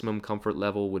maximum comfort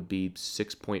level would be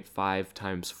 6.5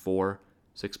 times 4,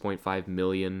 6.5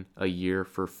 million a year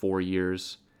for 4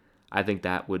 years. I think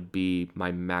that would be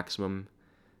my maximum.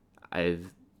 I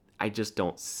just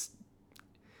don't.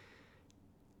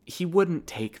 he wouldn't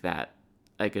take that,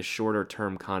 like a shorter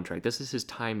term contract. This is his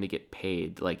time to get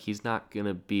paid. Like, he's not going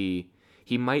to be,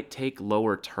 he might take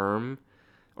lower term,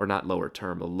 or not lower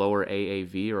term, a lower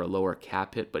AAV or a lower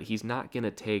cap hit, but he's not going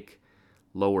to take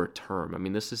lower term. I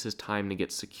mean, this is his time to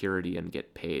get security and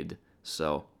get paid.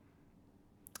 So,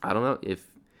 I don't know, if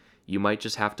you might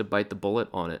just have to bite the bullet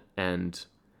on it and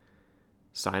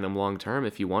sign him long term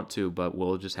if you want to, but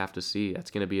we'll just have to see. That's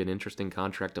going to be an interesting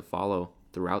contract to follow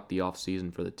throughout the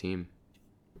offseason for the team.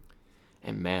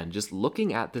 And man, just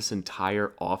looking at this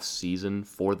entire offseason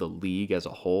for the league as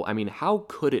a whole, I mean, how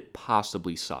could it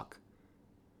possibly suck?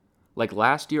 Like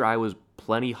last year, I was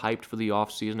plenty hyped for the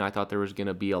offseason. I thought there was going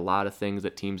to be a lot of things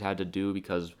that teams had to do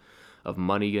because of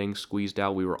money getting squeezed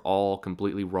out. We were all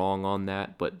completely wrong on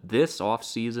that. But this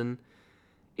offseason,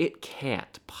 it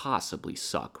can't possibly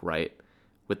suck, right?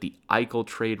 With the Eichel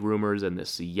trade rumors and the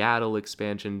Seattle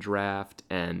expansion draft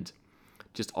and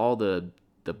just all the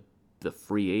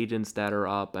free agents that are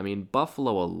up. I mean,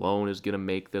 Buffalo alone is going to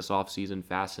make this offseason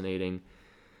fascinating.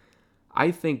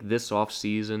 I think this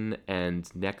offseason and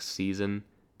next season,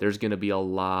 there's going to be a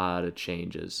lot of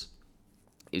changes.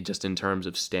 Just in terms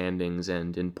of standings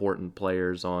and important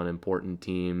players on important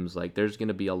teams. Like, there's going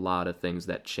to be a lot of things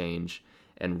that change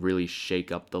and really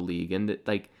shake up the league. And,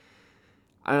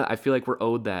 I feel like we're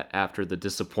owed that after the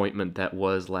disappointment that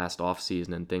was last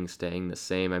offseason and things staying the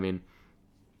same. I mean,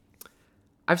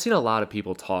 I've seen a lot of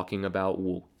people talking about,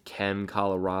 well, can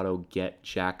Colorado get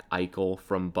Jack Eichel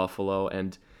from Buffalo?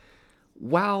 And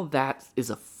while that is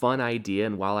a fun idea,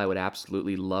 and while I would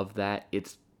absolutely love that,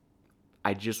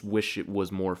 I just wish it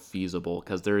was more feasible,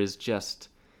 because there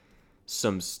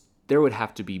would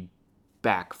have to be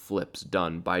backflips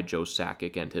done by Joe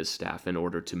Sakic and his staff in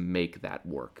order to make that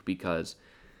work, because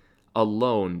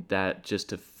alone, that just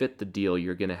to fit the deal,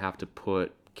 you're going to have to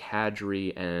put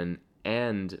Kadri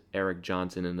and Erik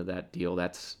Johnson into that deal.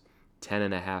 That's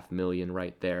 $10.5 million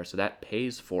right there. So that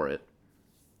pays for it.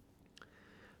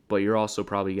 But you're also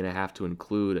probably going to have to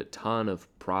include a ton of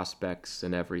prospects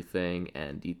and everything,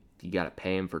 and you got to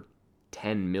pay them for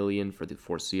 $10 million for the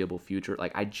foreseeable future.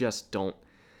 Like, I just don't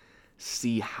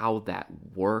see how that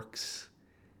works.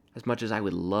 As much as I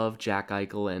would love Jack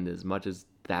Eichel and as much as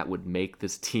that would make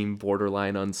this team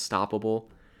borderline unstoppable,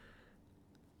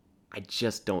 I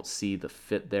just don't see the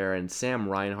fit there. And Sam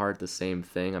Reinhart, the same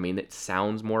thing. I mean, it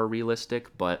sounds more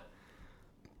realistic, but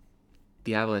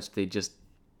the Avalanche,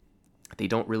 they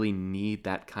don't really need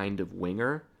that kind of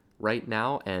winger right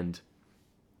now, and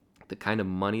the kind of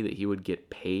money that he would get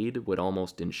paid would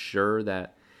almost ensure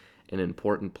that an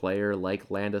important player like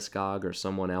Landeskog or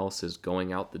someone else is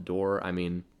going out the door. I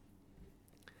mean,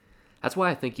 that's why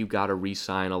I think you got to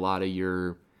re-sign a lot of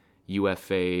your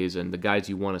UFAs and the guys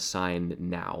you want to sign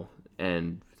now.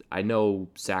 And I know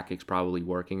Sakic's probably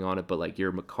working on it, but like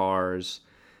your Makars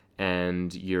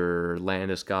and your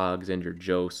Landeskogs and your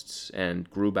Josts and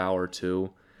Grubauer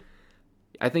too,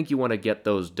 I think you want to get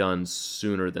those done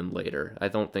sooner than later. I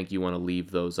don't think you want to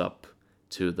leave those up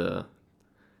to the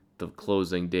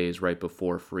closing days right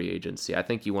before free agency. I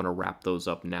think you want to wrap those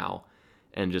up now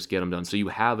and just get them done, so you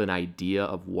have an idea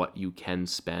of what you can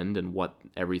spend and what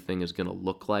everything is going to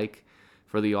look like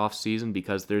for the offseason,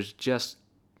 because there's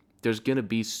going to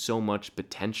be so much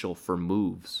potential for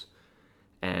moves,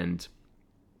 and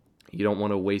you don't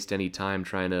want to waste any time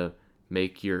trying to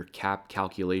make your cap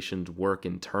calculations work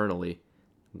internally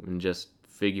and just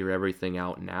figure everything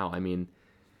out now. I mean,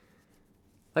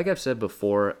 like I've said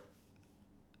before,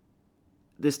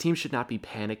 this team should not be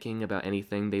panicking about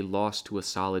anything. They lost to a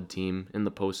solid team in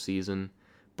the postseason,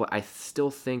 but I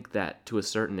still think that to a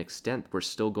certain extent, we're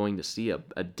still going to see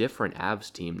a different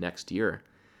Avs team next year,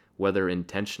 whether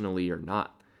intentionally or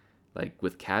not. Like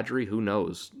with Kadri, who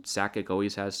knows? Sakic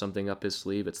always has something up his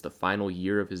sleeve. It's the final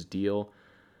year of his deal.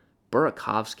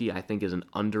 Burakovsky, I think, is an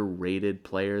underrated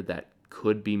player that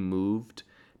could be moved.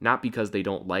 Not because they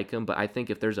don't like him, but I think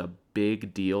if there's a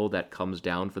big deal that comes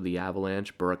down for the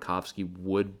Avalanche, Burakovsky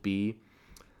would be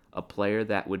a player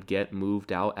that would get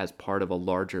moved out as part of a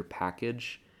larger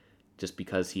package, just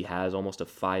because he has almost a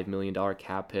 $5 million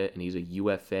cap hit and he's a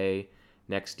UFA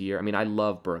next year. I mean, I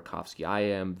love Burakovsky. I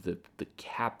am the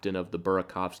captain of the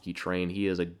Burakovsky train. He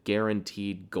is a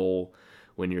guaranteed goal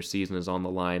when your season is on the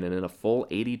line. And in a full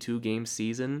 82-game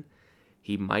season,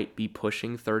 he might be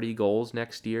pushing 30 goals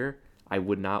next year. I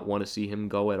would not want to see him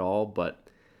go at all, but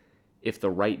if the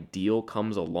right deal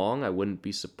comes along, I wouldn't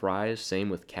be surprised. Same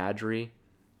with Kadri.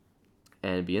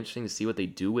 And it'd be interesting to see what they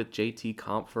do with JT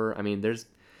Compher. I mean,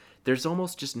 there's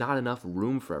almost just not enough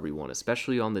room for everyone,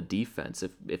 especially on the defense.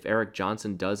 If Erik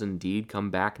Johnson does indeed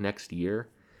come back next year,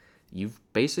 you've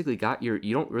basically got you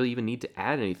don't really even need to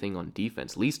add anything on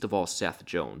defense, least of all Seth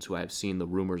Jones, who I've seen the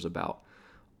rumors about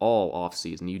all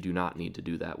offseason. You do not need to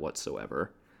do that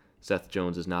whatsoever. Seth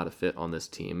Jones is not a fit on this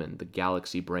team, and the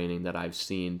galaxy braining that I've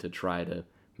seen to try to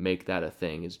make that a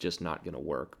thing is just not going to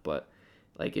work. But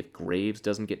like, if Graves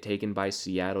doesn't get taken by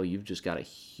Seattle, you've just got a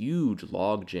huge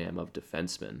logjam of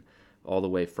defensemen, all the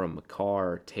way from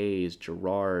Makar, Taves,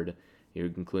 Girard, you're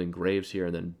including Graves here,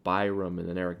 and then Byram, and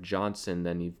then Erik Johnson.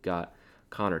 Then you've got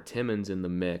Connor Timmins in the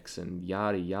mix, and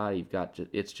yada yada.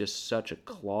 It's just such a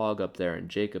clog up there, and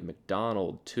Jacob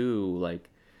McDonald too. Like,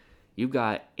 you've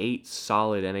got 8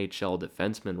 solid NHL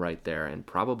defensemen right there, and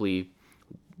probably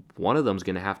one of them's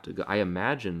going to have to go. I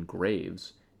imagine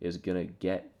Graves is going to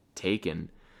get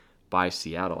taken by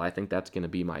Seattle. I think that's going to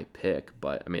be my pick,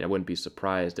 but I mean, I wouldn't be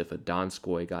surprised if a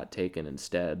Donskoy got taken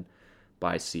instead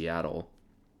by Seattle.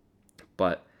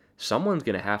 But someone's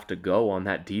going to have to go on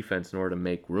that defense in order to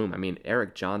make room. I mean,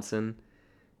 Erik Johnson,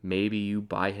 maybe you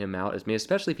buy him out. I mean,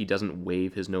 especially if he doesn't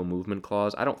waive his no movement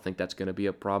clause. I don't think that's going to be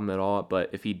a problem at all. But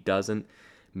if he doesn't,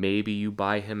 maybe you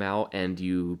buy him out and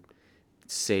you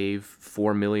save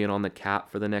 $4 million on the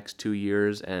cap for the next 2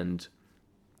 years and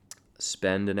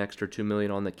spend an extra $2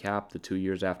 million on the cap the 2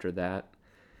 years after that.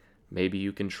 Maybe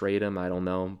you can trade him. I don't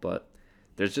know. But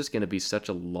there's just going to be such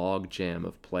a log jam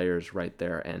of players right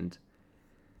there. And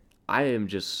I am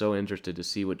just so interested to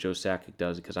see what Joe Sakic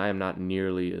does, because I am not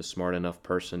nearly a smart enough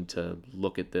person to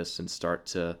look at this and start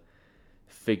to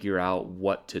figure out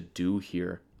what to do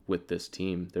here with this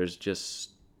team. There's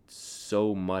just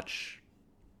so much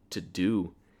to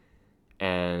do.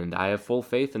 And I have full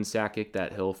faith in Sakic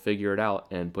that he'll figure it out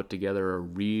and put together a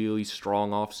really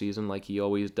strong offseason like he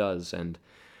always does, and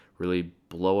really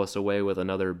blow us away with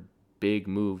another big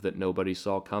move that nobody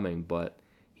saw coming. But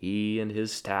he and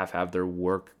his staff have their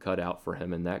work cut out for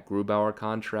him. And that Grubauer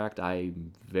contract,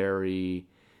 I'm very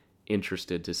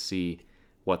interested to see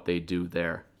what they do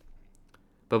there.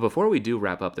 But before we do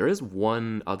wrap up, there is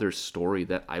one other story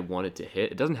that I wanted to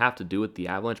hit. It doesn't have to do with the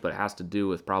Avalanche, but it has to do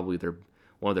with probably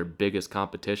one of their biggest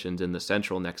competitions in the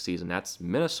Central next season. That's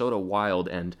Minnesota Wild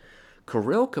and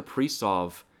Kirill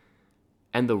Kaprizov,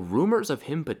 and the rumors of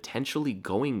him potentially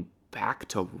going back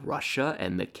to Russia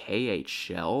and the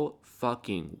KHL.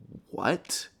 Fucking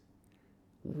what?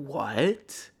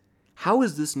 What? How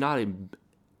is this not a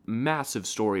massive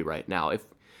story right now? If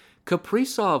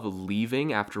Kaprizov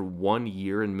leaving after 1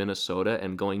 year in Minnesota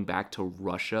and going back to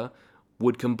Russia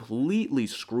would completely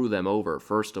screw them over,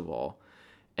 first of all.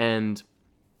 And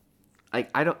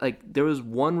I don't like, there was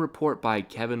one report by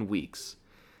Kevin Weeks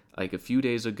like a few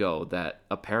days ago that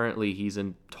apparently he's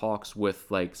in talks with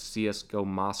like CSKA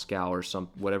Moscow or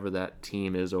whatever that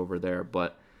team is over there,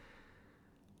 but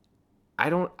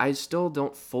I still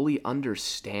don't fully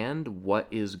understand what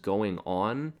is going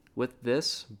on with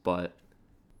this. But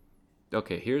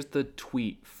okay, here's the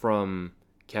tweet from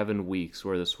Kevin Weeks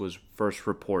where this was first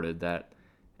reported. That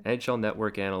NHL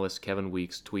Network analyst Kevin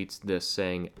Weeks tweets this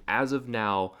saying, as of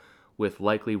now, with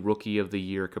likely Rookie of the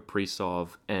Year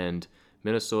Kaprizov and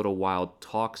Minnesota Wild,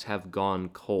 talks have gone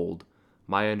cold.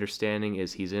 My understanding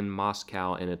is he's in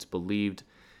Moscow, and it's believed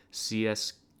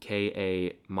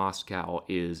CSKA Moscow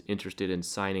is interested in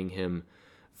signing him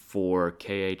for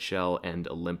KHL and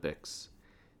Olympics.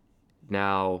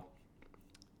 Now,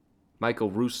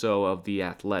 Michael Russo of The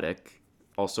Athletic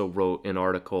also wrote an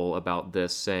article about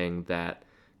this, saying that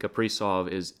Kaprizov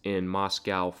is in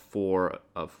Moscow for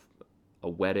a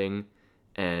wedding,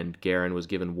 and Guerin was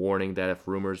given warning that if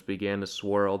rumors began to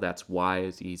swirl, that's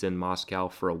why he's in Moscow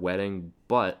for a wedding.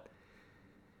 But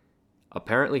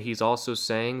apparently he's also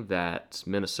saying that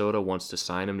Minnesota wants to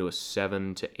sign him to a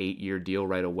 7 to 8 year deal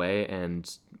right away,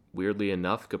 and weirdly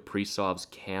enough, Kaprizov's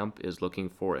camp is looking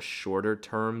for a shorter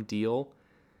term deal.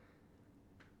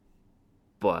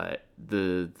 But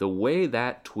the way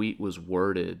that tweet was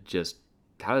worded, just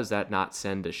how does that not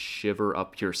send a shiver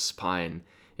up your spine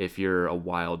if you're a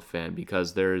Wild fan?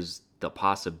 Because there's the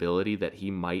possibility that he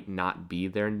might not be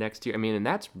there next year. I mean, and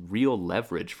that's real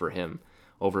leverage for him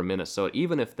over Minnesota,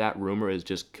 even if that rumor is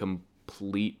just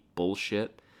complete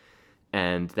bullshit.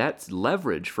 And that's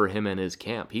leverage for him and his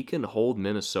camp. He can hold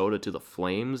Minnesota to the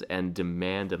Flames and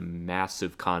demand a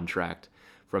massive contract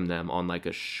from them on like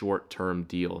a short-term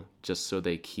deal just so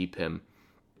they keep him.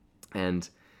 And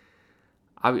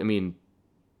I mean,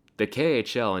 the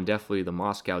KHL and definitely the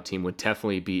Moscow team would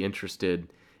definitely be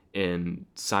interested in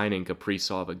signing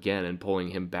Kaprizov again and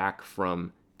pulling him back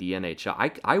from the NHL.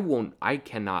 I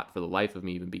cannot for the life of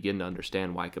me even begin to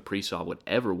understand why Kaprizov would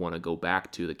ever want to go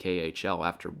back to the KHL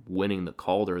after winning the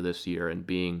Calder this year and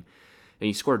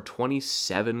he scored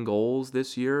 27 goals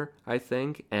this year, I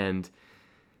think. And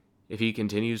if he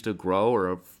continues to grow,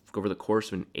 or over the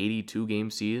course of an 82-game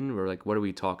season, we're like, what are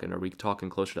we talking? Are we talking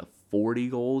closer to 40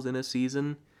 goals in a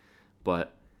season?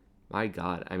 But my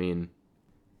God, I mean,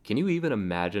 can you even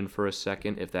imagine for a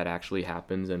second if that actually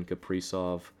happens and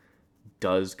Kaprizov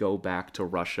does go back to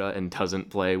Russia and doesn't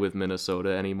play with Minnesota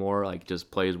anymore, like just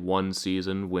plays one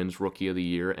season, wins Rookie of the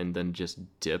Year, and then just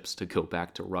dips to go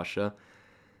back to Russia?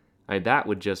 I mean, that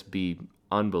would just be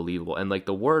unbelievable. And like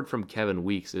the word from Kevin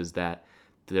Weeks is that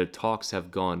the talks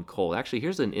have gone cold. Actually,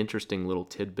 here's an interesting little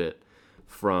tidbit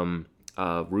from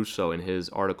Russo in his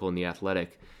article in The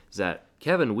Athletic, is that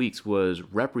Kevin Weeks was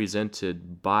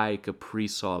represented by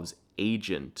Kaprizov's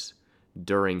agent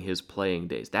during his playing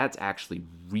days. That's actually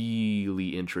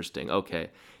really interesting. Okay,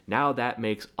 now that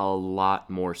makes a lot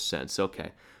more sense.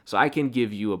 Okay, so I can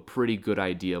give you a pretty good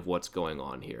idea of what's going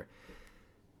on here.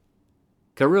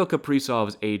 Kirill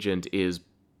Kaprizov's agent is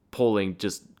pulling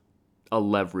just a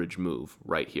leverage move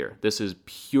right here. This is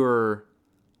pure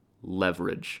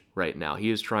leverage right now. He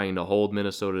is trying to hold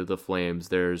Minnesota to the Flames.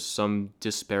 There's some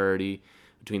disparity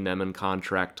between them and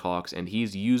contract talks, and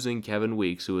he's using Kevin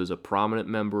Weeks, who is a prominent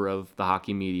member of the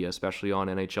hockey media, especially on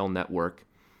NHL Network,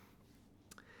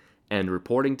 and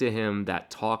reporting to him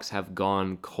that talks have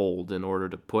gone cold in order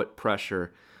to put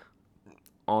pressure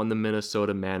on the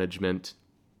Minnesota management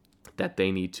that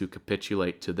they need to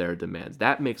capitulate to their demands.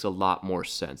 That makes a lot more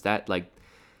sense. That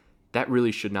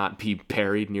really should not be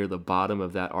buried near the bottom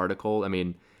of that article. I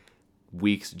mean,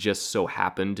 Weeks just so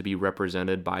happened to be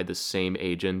represented by the same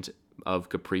agent of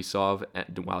Kaprizov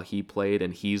while he played,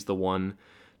 and he's the one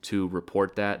to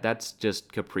report that. That's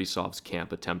just Kaprizov's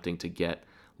camp attempting to get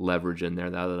leverage in there,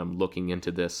 now that I'm looking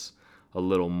into this a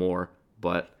little more.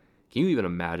 But can you even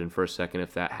imagine for a second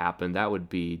if that happened? That would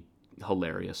be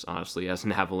hilarious, honestly. As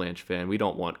an Avalanche fan, we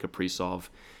don't want Kaprizov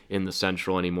in the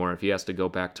Central anymore. If he has to go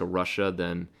back to Russia,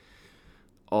 then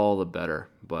all the better.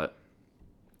 But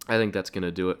I think that's going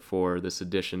to do it for this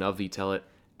edition of the Tell It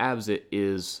Avs It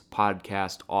Is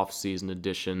podcast off-season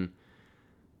edition.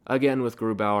 Again, with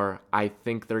Grubauer, I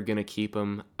think they're going to keep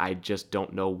him. I just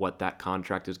don't know what that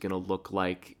contract is going to look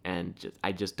like, and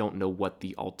I just don't know what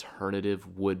the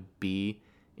alternative would be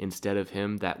instead of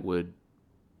him that would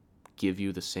give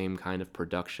you the same kind of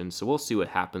production. So we'll see what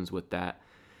happens with that.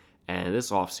 And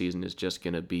this offseason is just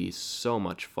going to be so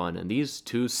much fun. And these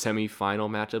two semifinal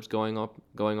matchups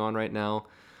going on right now,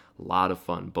 a lot of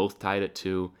fun. Both tied at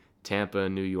 2. Tampa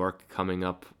and New York coming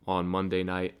up on Monday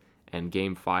night, and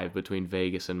Game 5 between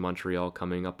Vegas and Montreal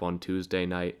coming up on Tuesday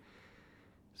night.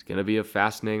 It's going to be a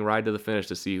fascinating ride to the finish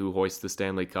to see who hoists the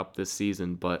Stanley Cup this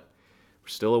season, but we're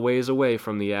still a ways away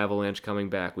from the Avalanche coming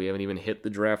back. We haven't even hit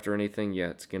the draft or anything yet.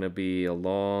 It's going to be a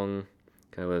long,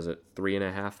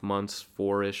 3.5 months,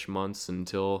 4-ish months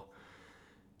until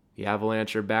the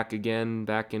Avalanche are back again,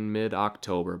 back in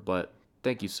mid-October. But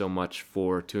thank you so much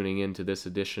for tuning in to this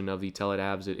edition of the Tell It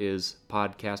Avs It Is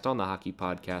podcast on the Hockey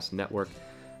Podcast Network.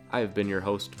 I have been your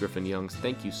host, Griffin Youngs.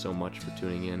 Thank you so much for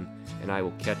tuning in, and I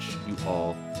will catch you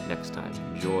all next time.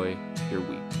 Enjoy your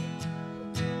week.